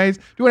anyways.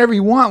 Do whatever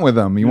you want with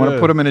them. You want to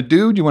put them in a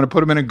dude? You want to put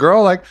them in a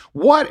girl? Like,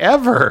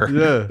 whatever.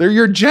 Yeah. They're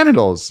your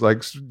genitals.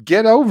 Like,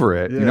 get over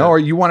it, you know? Or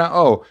you want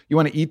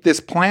to eat this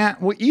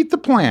plant? Well, eat the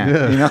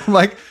plant, you know?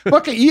 Like,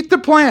 fucking eat the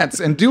plants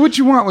and do what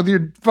you want with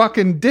your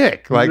fucking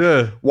dick. Like,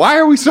 why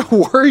are we so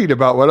worried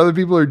about what other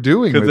people are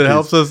doing? Because it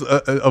helps us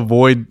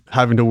avoid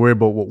having to worry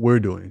about what we're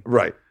doing.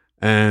 Right.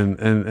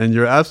 And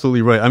you're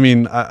absolutely right. I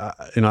mean, I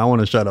want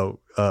to shout out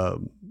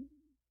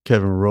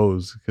Kevin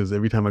Rose because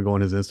every time I go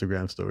on his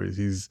Instagram stories,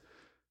 he's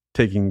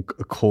taking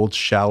a cold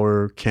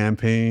shower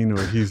campaign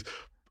or he's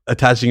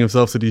attaching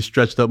himself to these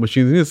stretched up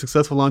machines. And he's a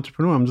successful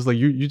entrepreneur. I'm just like,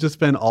 you just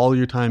spend all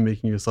your time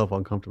making yourself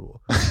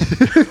uncomfortable.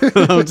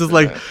 I'm just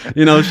like,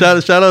 you know,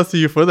 shout outs to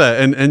you for that.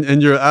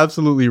 And you're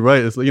absolutely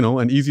right. It's, you know,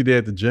 an easy day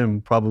at the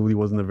gym probably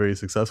wasn't a very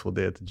successful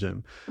day at the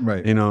gym.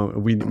 Right. You know,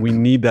 we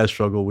need that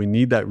struggle. We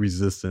need that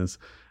resistance.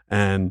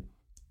 And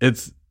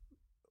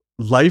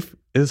life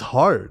is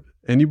hard.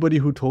 Anybody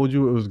who told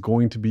you it was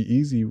going to be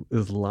easy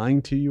is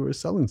lying to you or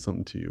selling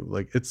something to you.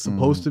 Like it's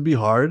supposed to be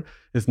hard.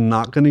 It's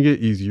not going to get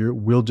easier.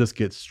 We'll just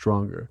get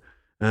stronger.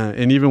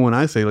 And even when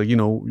I say like, you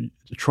know,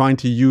 trying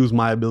to use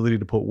my ability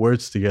to put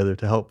words together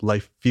to help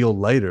life feel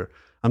lighter,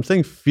 I'm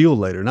saying feel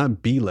lighter,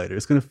 not be lighter.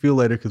 It's going to feel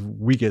lighter because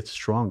we get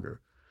stronger.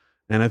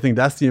 And I think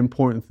that's the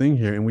important thing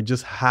here. And we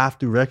just have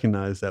to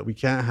recognize that we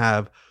can't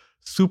have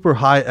super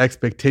high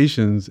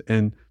expectations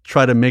and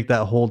try to make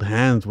that hold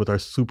hands with our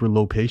super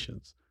low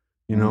patience.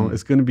 You know,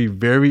 it's going to be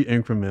very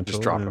incremental.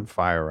 Just dropping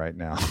fire right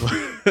now.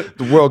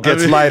 The world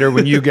gets lighter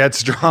when you get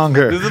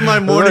stronger. This is my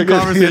morning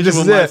conversation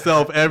with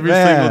myself every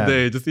single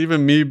day. Just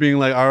even me being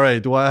like, all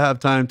right, do I have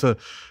time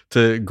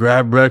to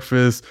grab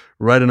breakfast,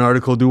 write an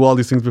article, do all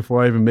these things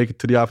before I even make it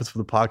to the office for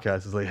the podcast?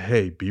 It's like,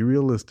 hey, be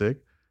realistic.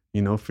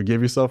 You know,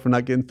 forgive yourself for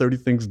not getting 30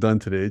 things done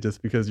today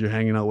just because you're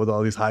hanging out with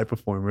all these high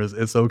performers.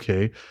 It's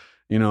okay.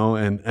 You know,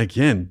 and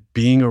again,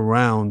 being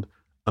around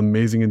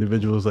amazing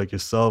individuals like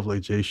yourself,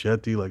 like Jay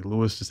Shetty, like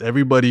Lewis, just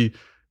everybody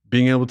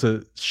being able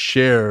to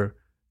share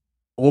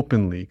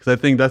openly. Because I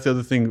think that's the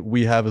other thing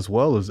we have as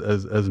well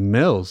as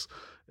males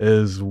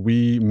is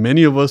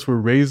many of us were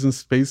raised in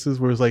spaces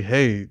where it's like,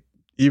 hey,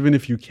 even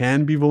if you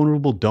can be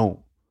vulnerable, don't.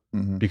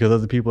 Because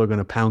other people are going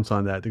to pounce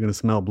on that. They're going to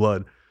smell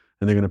blood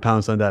and they're going to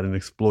pounce on that and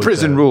exploit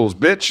prison rules,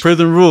 bitch.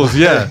 Prison rules,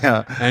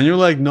 yeah. And you're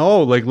like,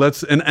 no, like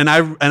let's, and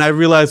I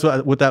realized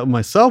with that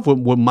myself,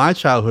 with my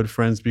childhood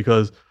friends,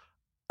 because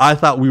I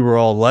thought we were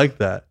all like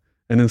that.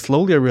 And then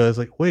slowly I realized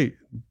like, wait,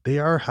 they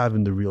are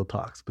having the real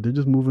talks, but they're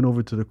just moving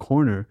over to the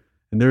corner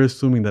and they're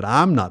assuming that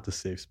I'm not the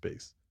safe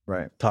space.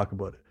 Right. Talk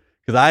about it.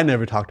 because I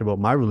never talked about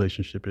my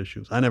relationship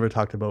issues. I never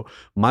talked about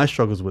my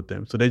struggles with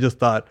them. So they just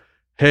thought,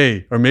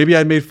 hey, or maybe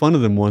I made fun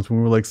of them once when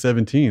we were like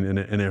 17 and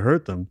it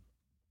hurt them.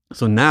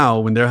 So now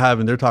when they're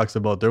having their talks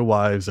about their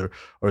wives or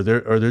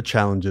their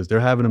challenges, they're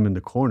having them in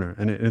the corner,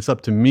 and it's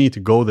up to me to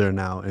go there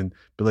now and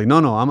be like,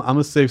 no, I'm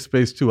a safe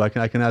space too. I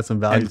can add some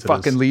value and to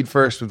fucking this. lead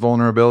first with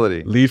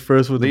vulnerability. Lead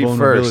first with the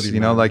vulnerability. First,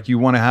 you know, like you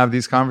want to have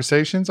these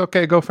conversations.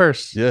 Okay, go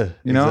first. Yeah,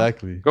 you know,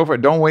 exactly. Go for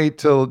it. Don't wait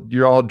till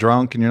you're all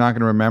drunk and you're not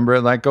going to remember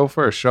it. Like, go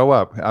first. Show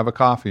up. Have a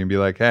coffee and be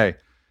like, hey,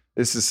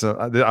 this is.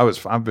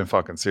 I've been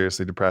fucking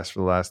seriously depressed for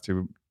the last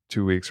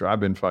two weeks, or I've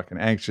been fucking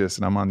anxious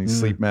and I'm on these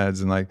sleep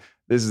meds and like.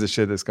 This is the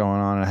shit that's going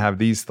on, and I have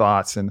these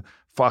thoughts, and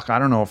fuck, I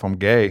don't know if I'm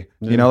gay.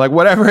 You know, like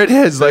whatever it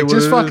is, say like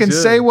just fucking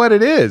say what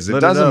it is. It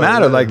doesn't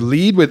matter. Like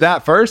lead with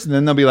that first, and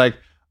then they'll be like,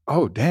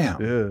 oh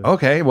damn,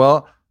 okay,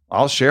 well,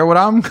 I'll share what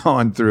I'm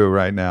going through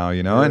right now,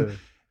 you know, and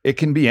it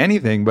can be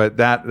anything, but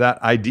that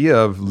idea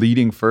of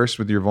leading first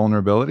with your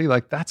vulnerability,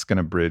 like that's going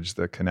to bridge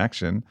the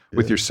connection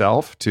with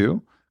yourself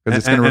too. Because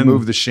it's going to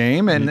remove the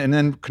shame and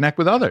then connect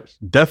with others.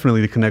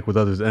 Definitely to connect with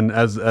others. And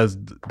as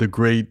the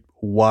great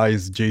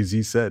wise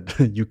Jay-Z said,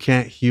 you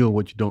can't heal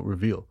what you don't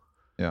reveal.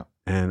 Yeah.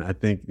 And I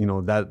think, you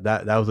know,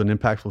 that was an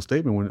impactful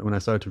statement when I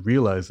started to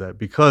realize that,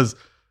 because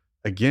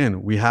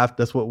again,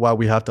 why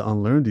we have to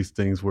unlearn these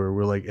things where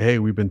we're like, hey,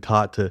 we've been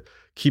taught to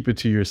keep it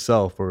to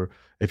yourself, or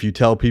if you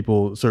tell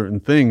people certain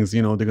things,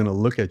 you know, they're going to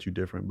look at you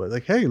different. But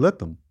like, hey, let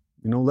them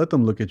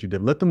look at you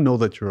different. Let them know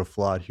that you're a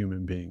flawed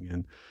human being.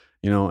 And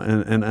you know,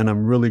 and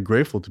I'm really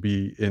grateful to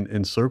be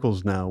in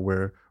circles now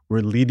where we're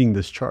leading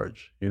this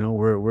charge. You know,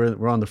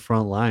 we're on the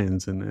front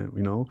lines, and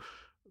you know,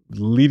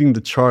 leading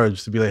the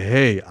charge to be like,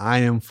 hey, I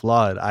am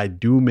flawed. I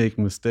do make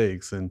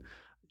mistakes, and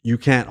you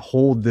can't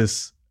hold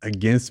this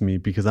against me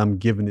because I'm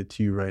giving it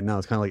to you right now.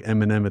 It's kind of like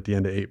Eminem at the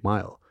end of 8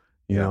 Mile.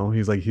 You know,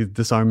 he's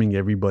disarming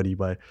everybody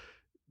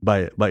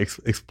by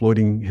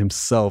exploiting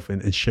himself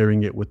and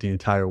sharing it with the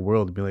entire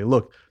world. To be like,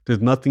 look, there's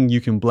nothing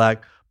you can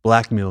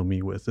blackmail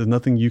me with. There's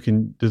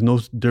no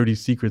dirty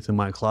secrets in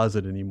my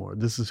closet anymore.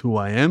 This is who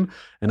I am,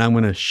 and I'm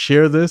going to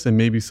share this, and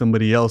maybe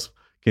somebody else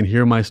can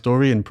hear my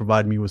story and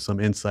provide me with some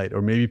insight,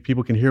 or maybe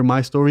people can hear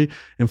my story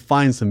and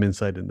find some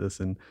insight in this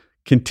and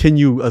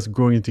continue us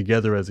growing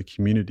together as a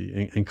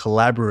community and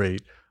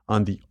collaborate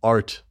on the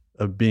art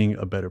of being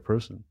a better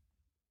person.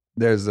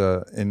 There's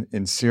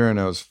in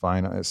Cyrano's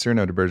final,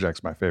 Cyrano de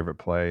Bergerac's my favorite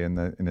play.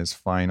 In his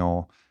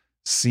final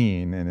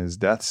scene, in his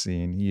death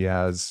scene,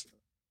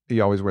 he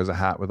always wears a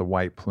hat with a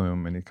white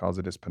plume, and he calls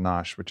it his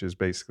panache, which is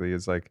basically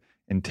his like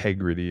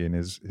integrity and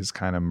his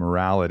kind of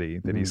morality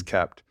that he's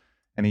kept.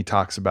 And he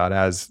talks about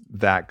as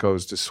that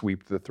goes to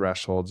sweep the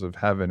thresholds of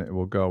heaven, it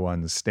will go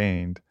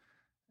unstained.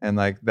 And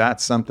like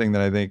that's something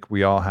that I think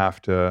we all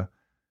have to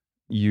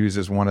use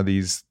as one of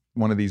these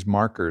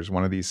markers,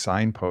 one of these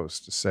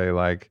signposts to say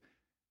like,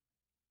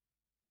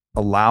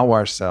 allow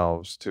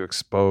ourselves to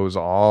expose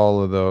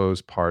all of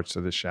those parts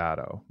of the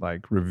shadow,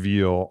 like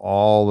reveal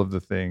all of the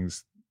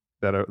things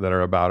that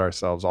are about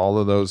ourselves, all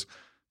of those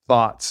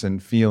thoughts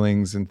and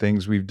feelings and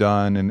things we've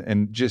done,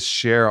 and just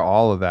share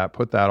all of that,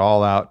 put that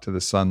all out to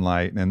the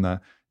sunlight and the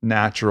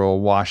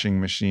natural washing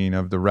machine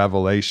of the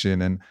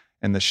revelation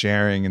and the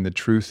sharing, and the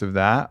truth of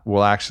that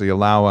will actually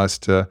allow us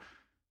to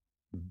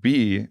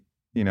be,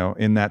 you know,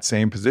 in that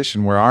same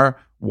position where our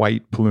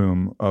white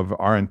plume of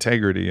our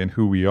integrity and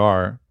who we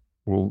are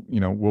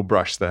we'll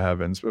brush the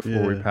heavens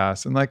before we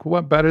pass. And like,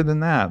 what better than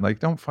that? Like,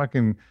 don't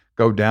fucking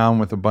go down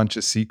with a bunch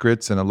of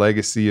secrets and a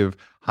legacy of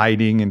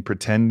hiding and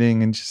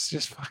pretending, and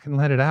just fucking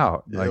let it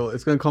out. Yeah, like,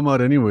 it's gonna come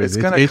out anyways.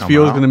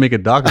 HBO is gonna make a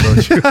doc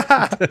about you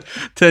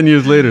 10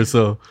 years later,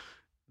 so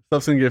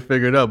stuff's gonna get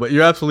figured out. But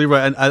you're absolutely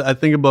right. And I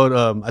think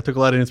about I took a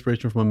lot of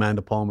inspiration from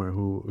Amanda Palmer,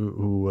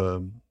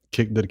 who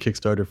did a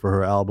Kickstarter for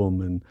her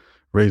album and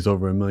raised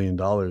over $1 million.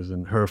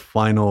 And her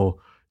final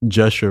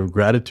gesture of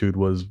gratitude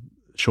was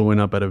showing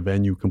up at a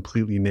venue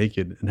completely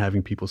naked and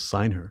having people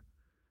sign her.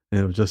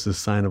 And it was just a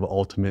sign of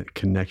ultimate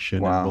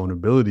connection and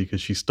vulnerability,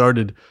 because she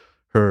started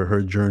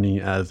her journey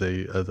as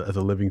a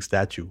living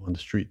statue on the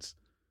streets.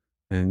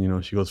 And, you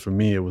know, she goes, for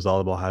me, it was all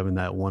about having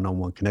that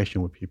one-on-one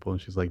connection with people.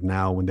 And she's like,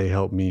 now when they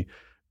help me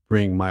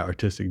bring my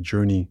artistic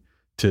journey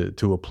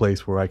to a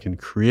place where I can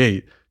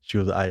create, she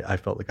goes, I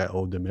felt like I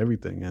owed them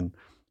everything. And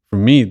for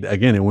me,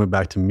 again, it went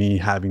back to me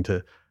having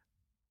to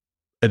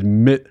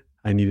admit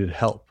I needed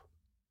help,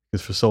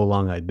 because for so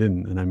long I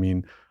didn't. And I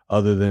mean,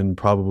 other than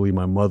probably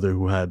my mother,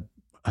 who has,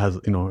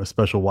 you know, a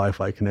special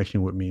Wi-Fi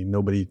connection with me,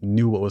 nobody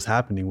knew what was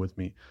happening with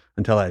me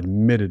until I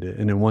admitted it.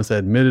 And then once I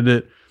admitted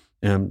it,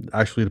 and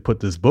actually to put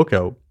this book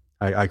out,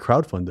 I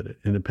crowdfunded it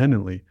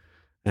independently.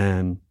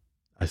 And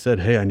I said,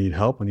 hey, I need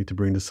help. I need to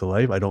bring this to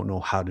life. I don't know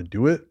how to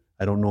do it.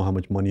 I don't know how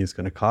much money it's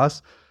going to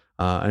cost.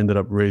 I ended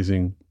up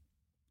raising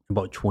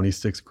about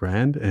 26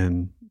 grand.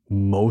 And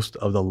most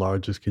of the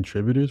largest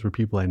contributors were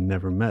people I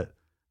never met.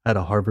 I had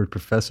a Harvard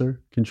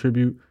professor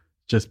contribute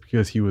just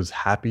because he was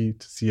happy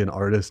to see an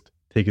artist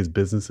take his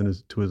business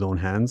into his own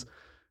hands.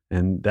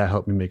 And that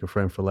helped me make a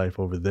friend for life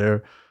over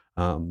there.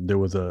 There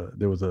was a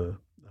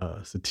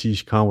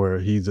Satish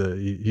Kanwar.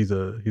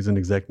 He's an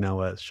exec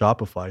now at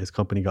Shopify. His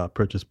company got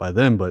purchased by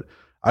them, but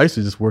I used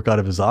to just work out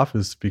of his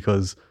office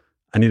because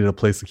I needed a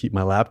place to keep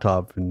my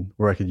laptop and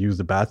where I could use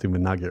the bathroom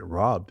and not get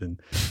robbed. And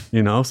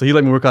so he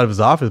let me work out of his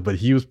office, but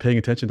he was paying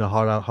attention to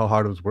how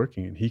hard I was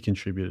working, and he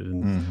contributed.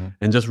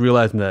 And just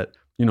realizing that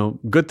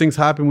good things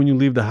happen when you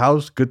leave the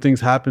house. Good things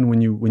happen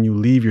when you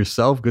leave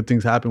yourself. Good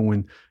things happen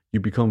when you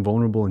become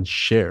vulnerable and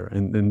share.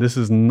 And this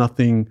is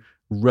nothing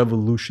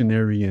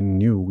revolutionary and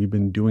new. We've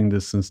been doing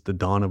this since the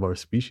dawn of our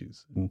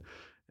species, and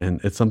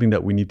it's something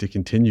that we need to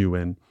continue.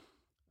 And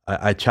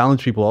I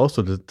challenge people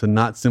also to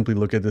not simply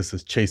look at this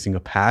as chasing a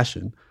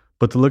passion,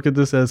 but to look at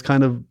this as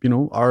kind of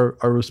our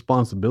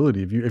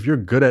responsibility. If you're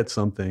good at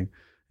something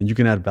and you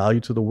can add value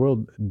to the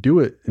world, do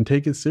it and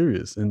take it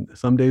serious. And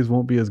some days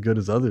won't be as good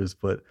as others,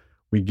 but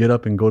we get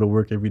up and go to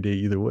work every day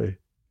either way.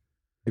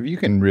 If you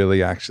can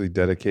really actually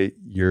dedicate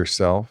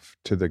yourself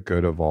to the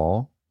good of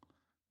all,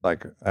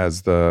 like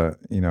as the,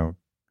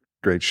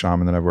 great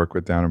shaman that I've worked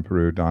with down in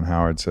Peru, Don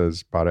Howard,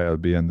 says, para el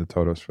bien de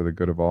todos, for the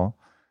good of all.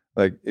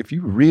 Like if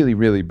you really,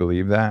 really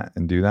believe that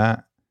and do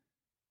that,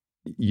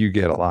 you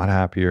get a lot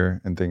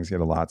happier and things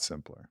get a lot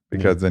simpler,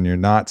 because then you're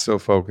not so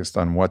focused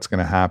on what's going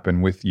to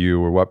happen with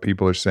you or what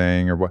people are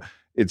saying or what.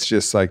 It's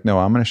just like, no,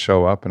 I'm going to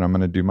show up and I'm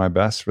going to do my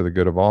best for the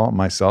good of all,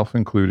 myself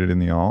included in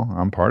the all.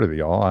 I'm part of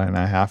the all, and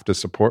I have to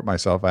support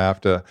myself. I have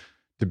to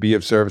be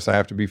of service. I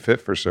have to be fit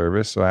for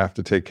service. So I have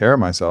to take care of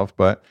myself.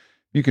 But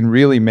you can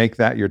really make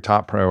that your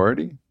top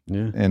priority.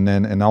 Yeah.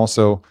 And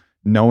also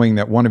knowing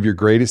that one of your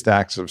greatest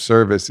acts of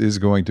service is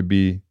going to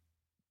be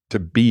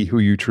who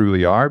you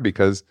truly are,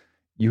 because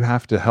you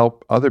have to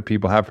help other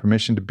people have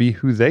permission to be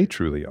who they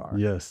truly are.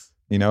 Yes.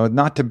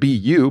 Not to be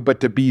you, but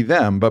to be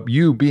them. But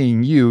you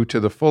being you to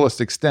the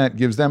fullest extent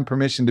gives them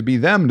permission to be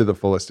them to the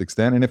fullest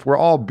extent. And if we're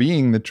all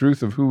being the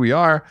truth of who we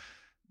are,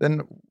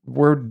 then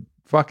we're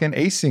fucking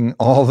acing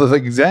all the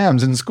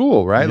exams in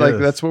school, right? Yes. Like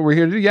that's what we're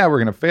here to do. Yeah, we're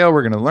going to fail.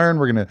 We're going to learn.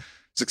 We're going to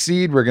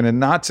succeed. We're going to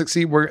not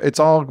succeed.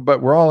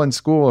 But we're all in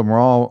school and we're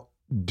all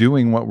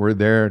doing what we're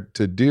there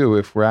to do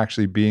if we're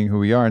actually being who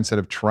we are instead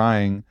of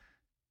trying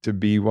to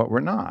be what we're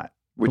not,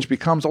 which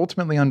becomes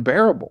ultimately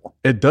unbearable.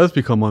 It does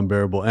become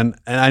unbearable. And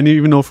I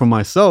even know for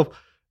myself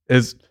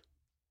is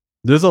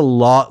there's a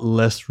lot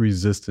less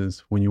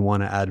resistance when you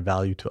want to add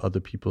value to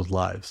other people's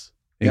lives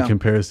in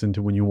comparison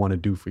to when you want to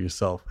do for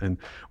yourself. And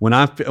when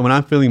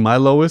I'm feeling my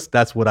lowest,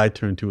 that's what I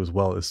turn to as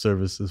well, is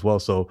service as well.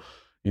 So,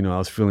 I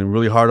was feeling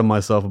really hard on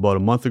myself about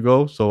a month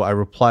ago. So I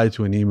replied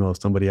to an email of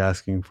somebody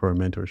asking for a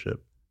mentorship.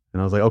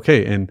 And I was like,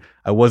 okay. And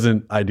I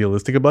wasn't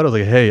idealistic about it. I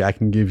was like, hey, I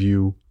can give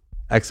you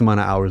X amount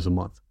of hours a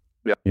month.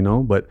 Yeah.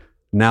 But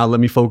now let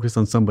me focus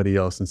on somebody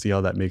else and see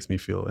how that makes me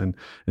feel. And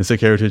Sikh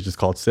Heritage is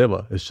called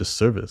Seva. It's just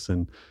service.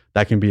 And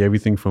that can be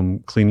everything from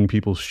cleaning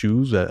people's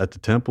shoes at the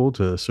temple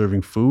to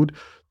serving food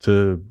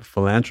to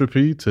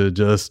philanthropy to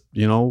just,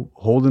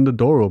 holding the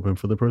door open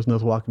for the person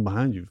that's walking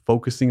behind you,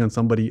 focusing on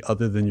somebody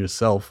other than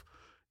yourself,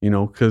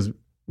 because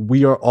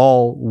we are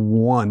all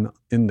one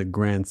in the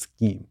grand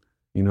scheme.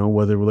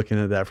 Whether we're looking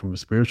at that from a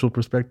spiritual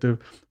perspective,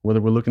 whether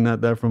we're looking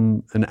at that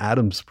from an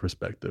Adam's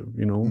perspective,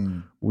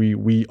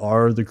 we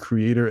are the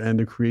creator and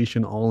the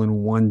creation all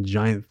in one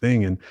giant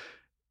thing. And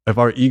if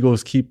our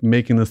egos keep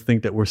making us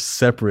think that we're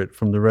separate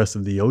from the rest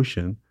of the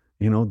ocean,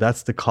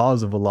 that's the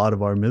cause of a lot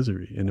of our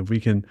misery. And if we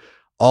can,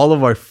 all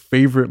of our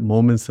favorite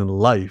moments in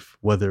life,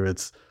 whether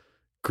it's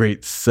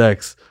great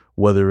sex,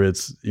 whether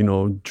it's,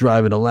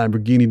 driving a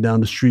Lamborghini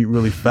down the street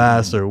really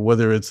fast, or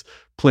whether it's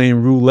playing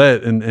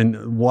roulette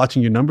and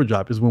watching your number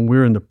drop, is when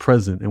we're in the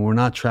present and we're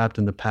not trapped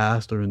in the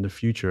past or in the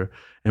future.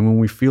 And when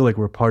we feel like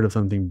we're part of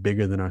something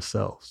bigger than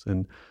ourselves.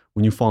 And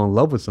when you fall in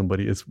love with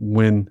somebody, it's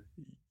when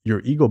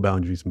your ego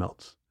boundaries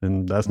melt.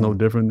 And that's no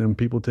different than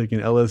people taking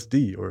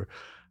LSD or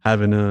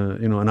having an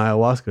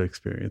ayahuasca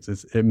experience.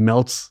 It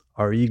melts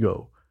our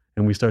ego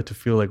and we start to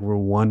feel like we're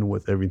one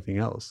with everything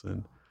else.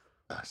 And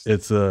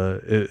it's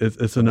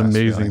an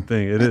amazing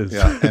thing. It is.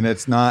 Yeah. And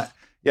it's not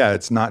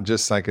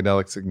just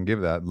psychedelics that can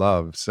give that.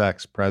 Love,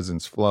 sex,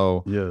 presence,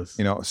 flow, yes.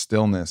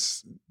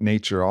 Stillness,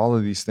 nature, all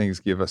of these things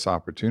give us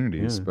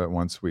opportunities. Yeah. But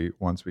once we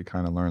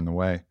kind of learn the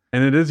way.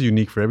 And it is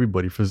unique for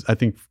everybody. I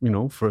think,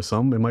 for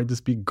some, it might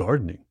just be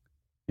gardening.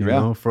 You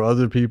know, for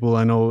other people,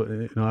 I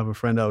know, I have a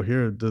friend out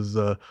here does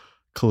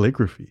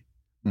calligraphy,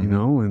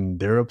 and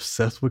they're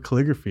obsessed with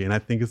calligraphy. And I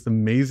think it's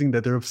amazing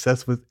that they're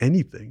obsessed with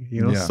anything.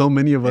 So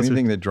many of us.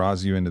 Anything that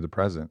draws you into the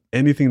present.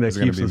 Anything that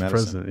keeps us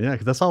present. Yeah,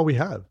 because that's all we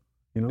have.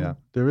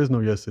 There is no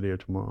yesterday or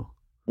tomorrow.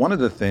 One of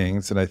the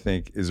things that I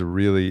think is a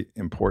really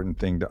important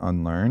thing to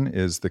unlearn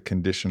is the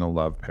conditional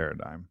love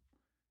paradigm.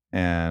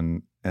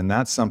 And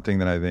that's something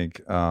that I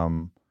think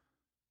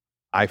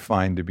I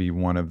find to be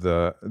one of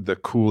the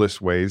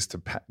coolest ways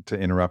to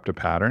interrupt a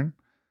pattern.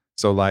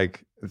 So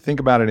like,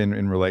 think about it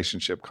in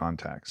relationship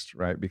context,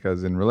 right?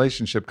 Because in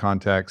relationship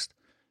context,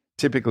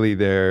 typically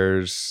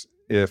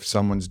if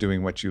someone's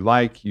doing what you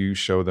like, you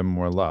show them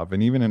more love.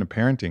 And even in a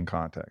parenting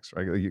context,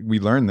 right? We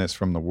learn this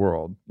from the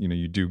world.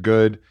 You do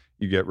good,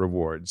 you get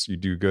rewards. You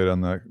do good on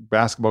the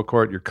basketball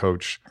court, your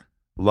coach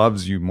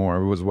loves you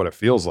more, was what it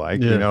feels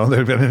like, Yeah. you know,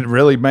 that it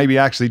really may be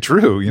actually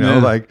true, you know,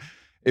 Yeah. like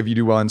if you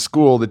do well in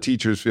school, the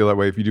teachers feel that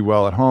way. If you do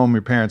well at home,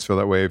 your parents feel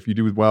that way. If you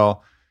do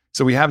well.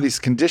 So we have these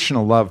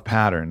conditional love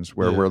patterns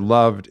where Yeah. we're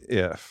loved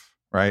if,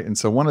 right? And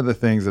so one of the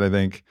things that I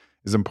think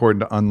is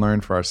important to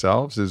unlearn for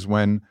ourselves is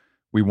when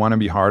we want to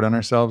be hard on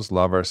ourselves,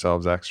 love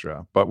ourselves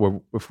extra. But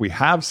if we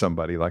have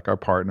somebody like our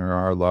partner or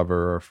our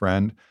lover or a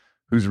friend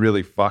who's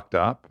really fucked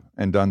up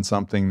and done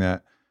something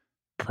that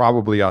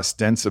probably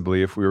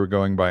ostensibly, if we were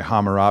going by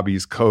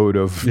Hammurabi's code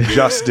of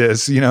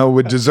justice, you know,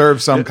 would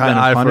deserve some kind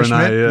of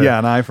punishment.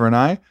 An eye for an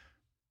eye.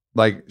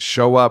 Like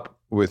show up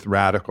with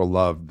radical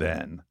love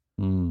then,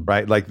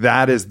 right? Like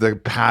that is the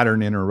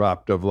pattern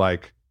interrupt of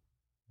like,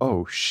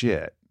 oh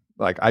shit.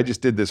 Like I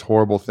just did this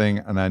horrible thing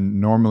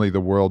and normally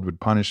the world would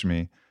punish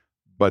me,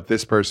 but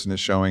this person is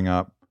showing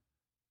up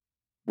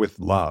with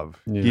love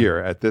here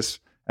at this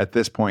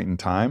point in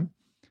time.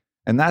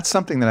 And that's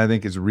something that I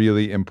think is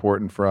really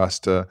important for us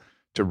to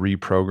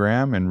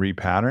reprogram and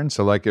repattern.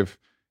 So like if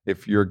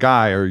your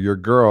guy or your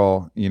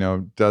girl, you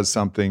know, does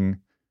something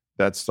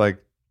that's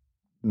like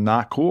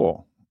not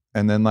cool,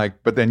 and then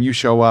like, but then you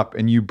show up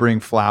and you bring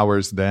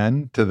flowers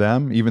then to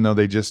them, even though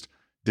they just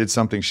did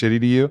something shitty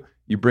to you,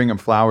 you bring them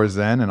flowers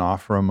then and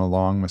offer them a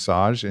long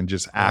massage and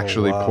just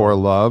actually pour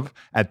love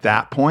at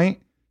that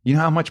point. You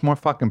know how much more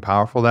fucking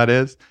powerful that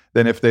is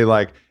than if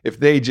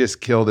they just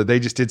killed it. They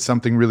just did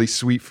something really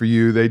sweet for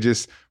you. They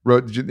just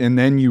wrote, and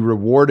then you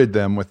rewarded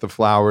them with the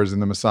flowers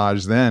and the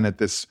massage then at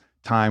this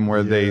time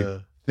where they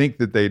think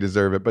that they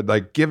deserve it. But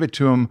like give it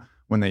to them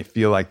when they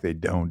feel like they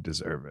don't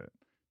deserve it,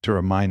 to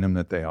remind them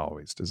that they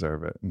always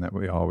deserve it and that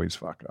we always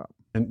fuck up.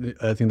 And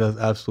I think that's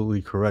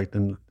absolutely correct.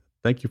 And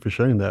thank you for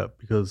sharing that,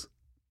 because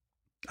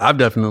I've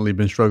definitely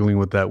been struggling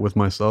with that with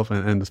myself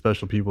and the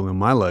special people in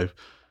my life.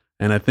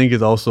 And I think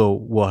it also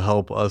will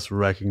help us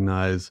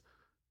recognize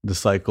the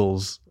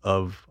cycles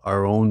of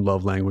our own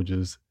love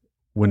languages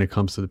when it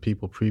comes to the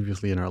people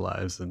previously in our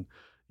lives. And,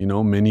 you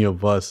know, many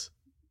of us,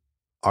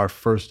 our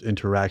first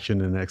interaction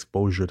and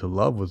exposure to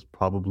love was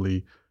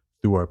probably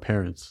through our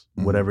parents,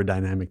 whatever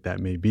dynamic that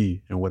may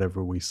be and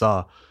whatever we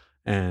saw.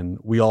 And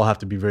we all have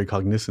to be very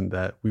cognizant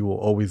that we will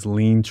always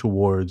lean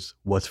towards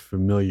what's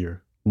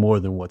familiar more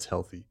than what's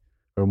healthy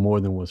or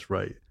more than what's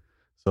right.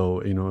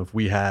 So, you know, if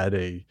we had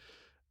an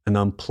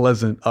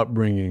unpleasant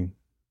upbringing,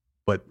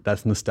 but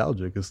that's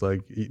nostalgic. It's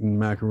like eating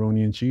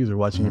macaroni and cheese or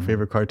watching your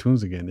favorite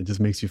cartoons again. It just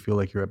makes you feel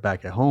like you're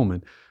back at home,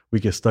 and we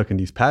get stuck in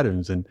these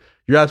patterns. And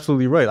you're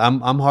absolutely right.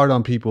 I'm hard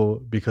on people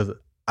because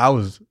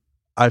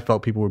I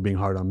felt people were being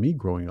hard on me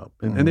growing up,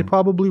 and they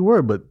probably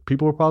were, but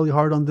people were probably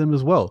hard on them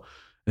as well.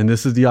 And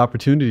this is the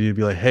opportunity to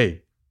be like,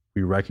 hey,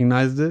 we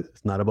recognized it.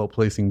 It's not about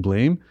placing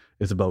blame.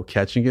 It's about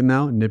catching it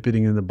now,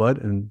 nipping it in the bud,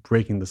 and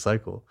breaking the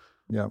cycle.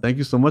 Yeah. Thank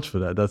you so much for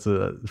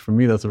that. For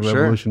me, that's a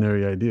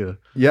revolutionary idea.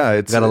 Yeah.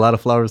 It's got a lot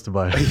of flowers to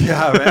buy.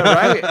 Yeah, man,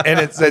 right. And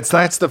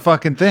that's the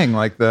fucking thing.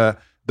 Like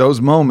those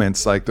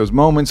moments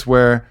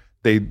where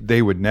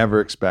they would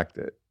never expect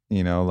it,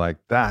 you know, like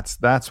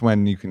that's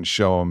when you can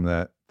show them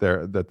that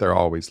they're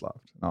always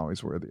loved and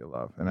always worthy of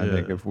love. And I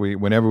think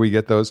whenever we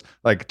get those,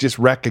 like just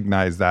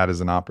recognize that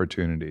as an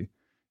opportunity,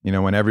 you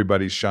know, when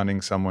everybody's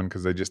shunning someone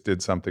because they just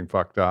did something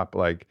fucked up,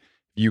 like,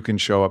 you can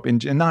show up and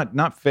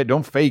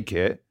don't fake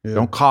it. Yeah.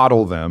 Don't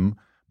coddle them,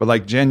 but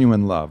like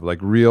genuine love, like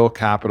real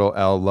capital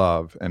L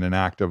love, and an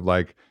act of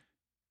like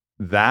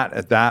that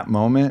at that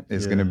moment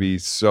is going to be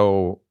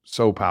so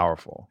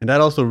powerful. And that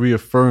also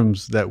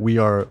reaffirms that we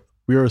are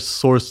a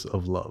source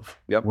of love.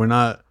 Yep.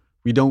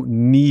 We don't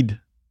need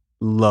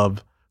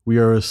love. We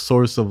are a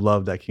source of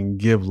love that can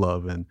give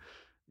love. And,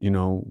 you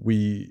know,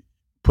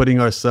 making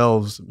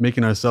ourselves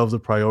a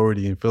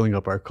priority and filling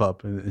up our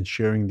cup and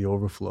sharing the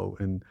overflow,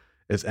 and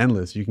it's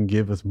endless. You can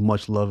give as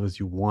much love as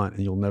you want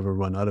and you'll never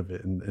run out of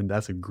it. And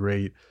that's a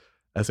great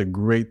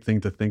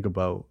thing to think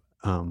about.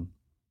 And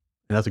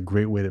that's a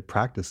great way to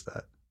practice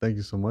that. Thank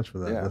you so much for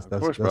that. Yeah,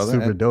 that's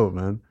super dope,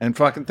 man. And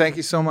fucking thank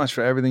you so much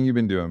for everything you've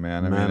been doing,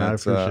 man. I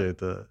appreciate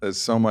that.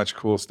 There's so much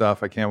cool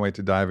stuff. I can't wait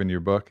to dive into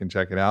your book and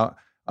check it out.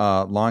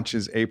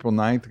 Launches April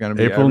 9th. Going to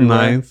be April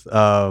everywhere.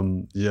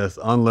 9th. Yes,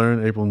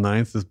 Unlearn April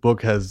 9th. This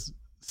book has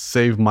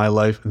saved my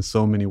life in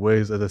so many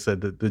ways. As I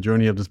said, the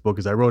journey of this book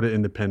is I wrote it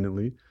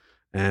independently.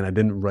 And I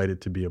didn't write it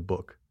to be a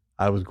book.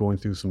 I was going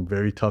through some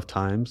very tough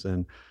times,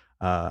 and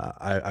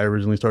I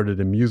originally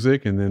started in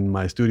music, and then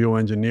my studio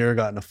engineer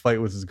got in a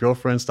fight with his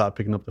girlfriend, stopped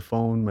picking up the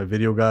phone. My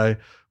video guy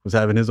was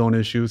having his own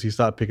issues. He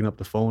stopped picking up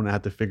the phone. I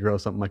had to figure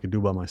out something I could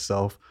do by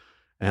myself,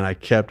 and I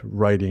kept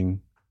writing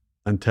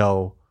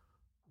until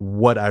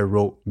what I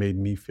wrote made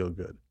me feel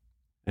good.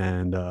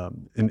 And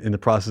in the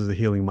process of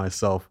healing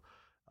myself,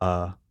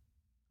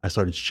 I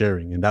started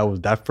sharing, and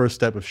that first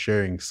step of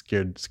sharing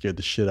scared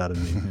the shit out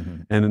of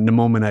me. And in the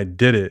moment I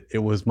did it, it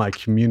was my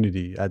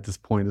community. At this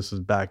point, this was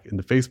back in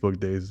the Facebook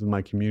days,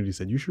 my community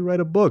said, you should write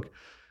a book.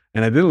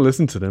 And I didn't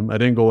listen to them. I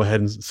didn't go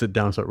ahead and sit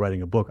down and start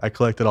writing a book. I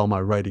collected all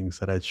my writings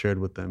that I'd shared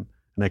with them,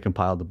 and I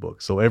compiled the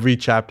book. So every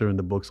chapter in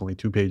the book's only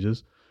 2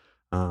 pages.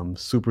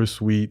 Super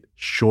sweet,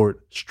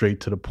 short,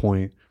 straight to the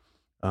point.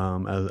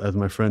 As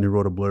my friend who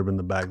wrote a blurb in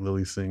the back,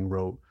 Lily Singh,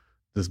 wrote,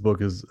 this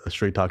book is a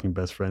straight talking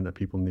best friend that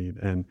people need.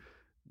 And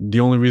the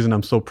only reason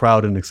I'm so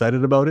proud and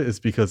excited about it is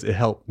because it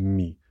helped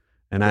me.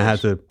 And I had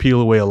to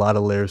peel away a lot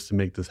of layers to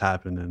make this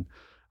happen. And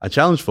I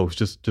challenge folks,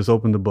 just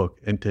open the book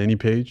and to any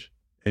page,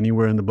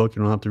 anywhere in the book.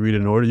 You don't have to read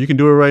it in order. You can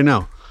do it right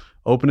now.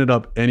 Open it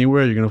up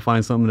anywhere. You're going to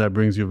find something that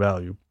brings you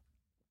value.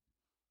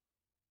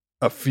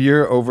 A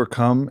fear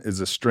overcome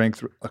is a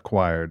strength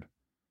acquired.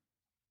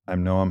 I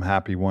know I'm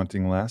happy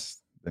wanting less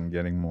than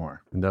getting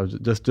more. And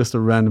that was just a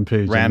random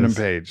page. Random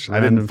page. I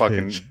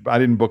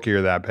didn't book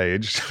ear that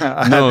page.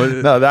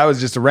 No, that was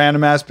just a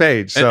random ass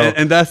page. So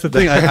and that's the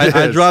thing.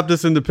 I dropped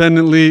this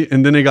independently,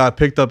 and then it got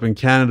picked up in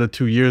Canada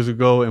 2 years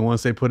ago. And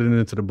once they put it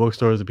into the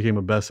bookstores, it became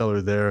a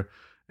bestseller there.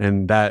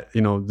 And that,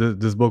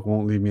 this book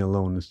won't leave me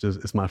alone.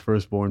 It's my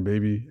firstborn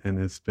baby, and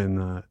it's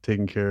been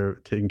taking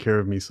care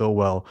of me so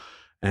well.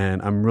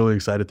 And I'm really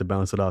excited to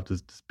bounce it off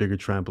this bigger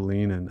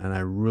trampoline. And I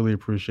really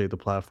appreciate the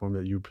platform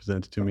that you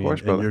presented to me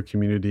and your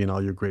community and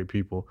all your great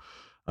people.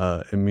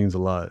 It means a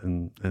lot.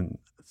 And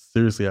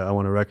seriously, I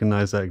want to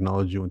recognize that,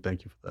 acknowledge you, and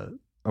thank you for that.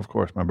 Of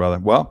course, my brother.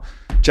 Well,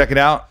 check it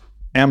out.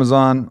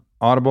 Amazon,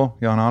 Audible.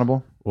 You on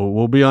Audible? Well,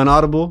 we'll be on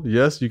Audible.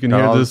 Yes, you can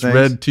hear this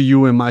read to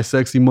you in my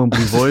sexy,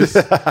 mumbly voice.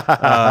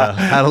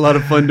 Had a lot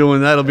of fun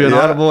doing that. It'll be on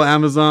Audible,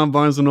 Amazon,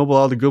 Barnes & Noble,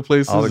 all the good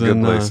places. All the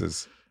good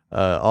places.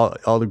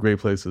 All the great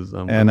places.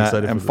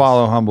 And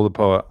follow Humble the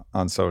Poet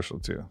on social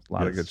too. A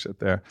lot of good shit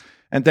there.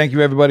 And thank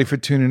you everybody for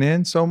tuning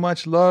in. So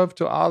much love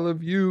to all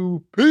of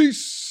you.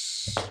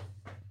 Peace.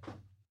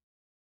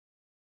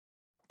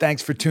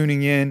 Thanks for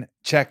tuning in.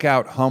 Check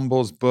out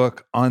Humble's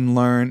book,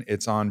 Unlearn.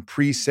 It's on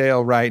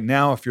pre-sale right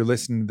now if you're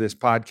listening to this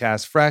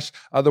podcast fresh.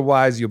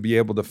 Otherwise, you'll be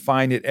able to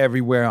find it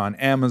everywhere on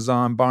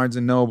Amazon, Barnes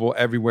 & Noble,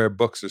 everywhere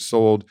books are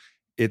sold.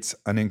 It's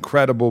an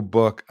incredible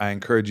book. I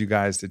encourage you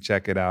guys to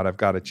check it out. I've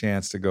got a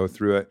chance to go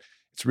through it.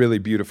 It's really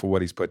beautiful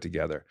what he's put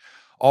together.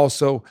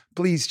 Also,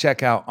 please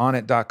check out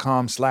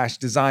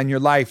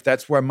onnit.com/designyourlife.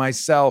 That's where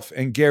myself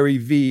and Gary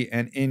V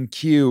and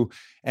InQ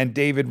and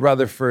David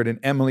Rutherford and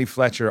Emily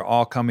Fletcher are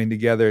all coming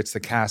together. It's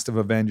the cast of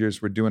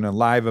Avengers. We're doing a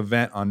live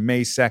event on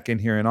May 2nd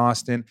here in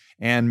Austin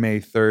and May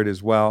 3rd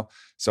as well.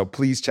 So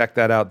please check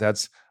that out.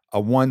 That's a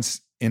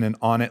once in an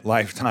Onnit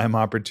lifetime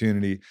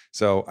opportunity.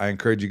 So I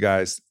encourage you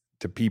guys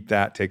to peep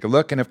that, take a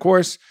look. And of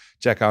course,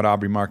 check out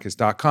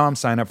aubreymarcus.com,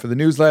 sign up for the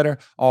newsletter,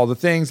 all the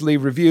things,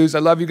 leave reviews. I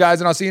love you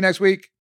guys, and I'll see you next week.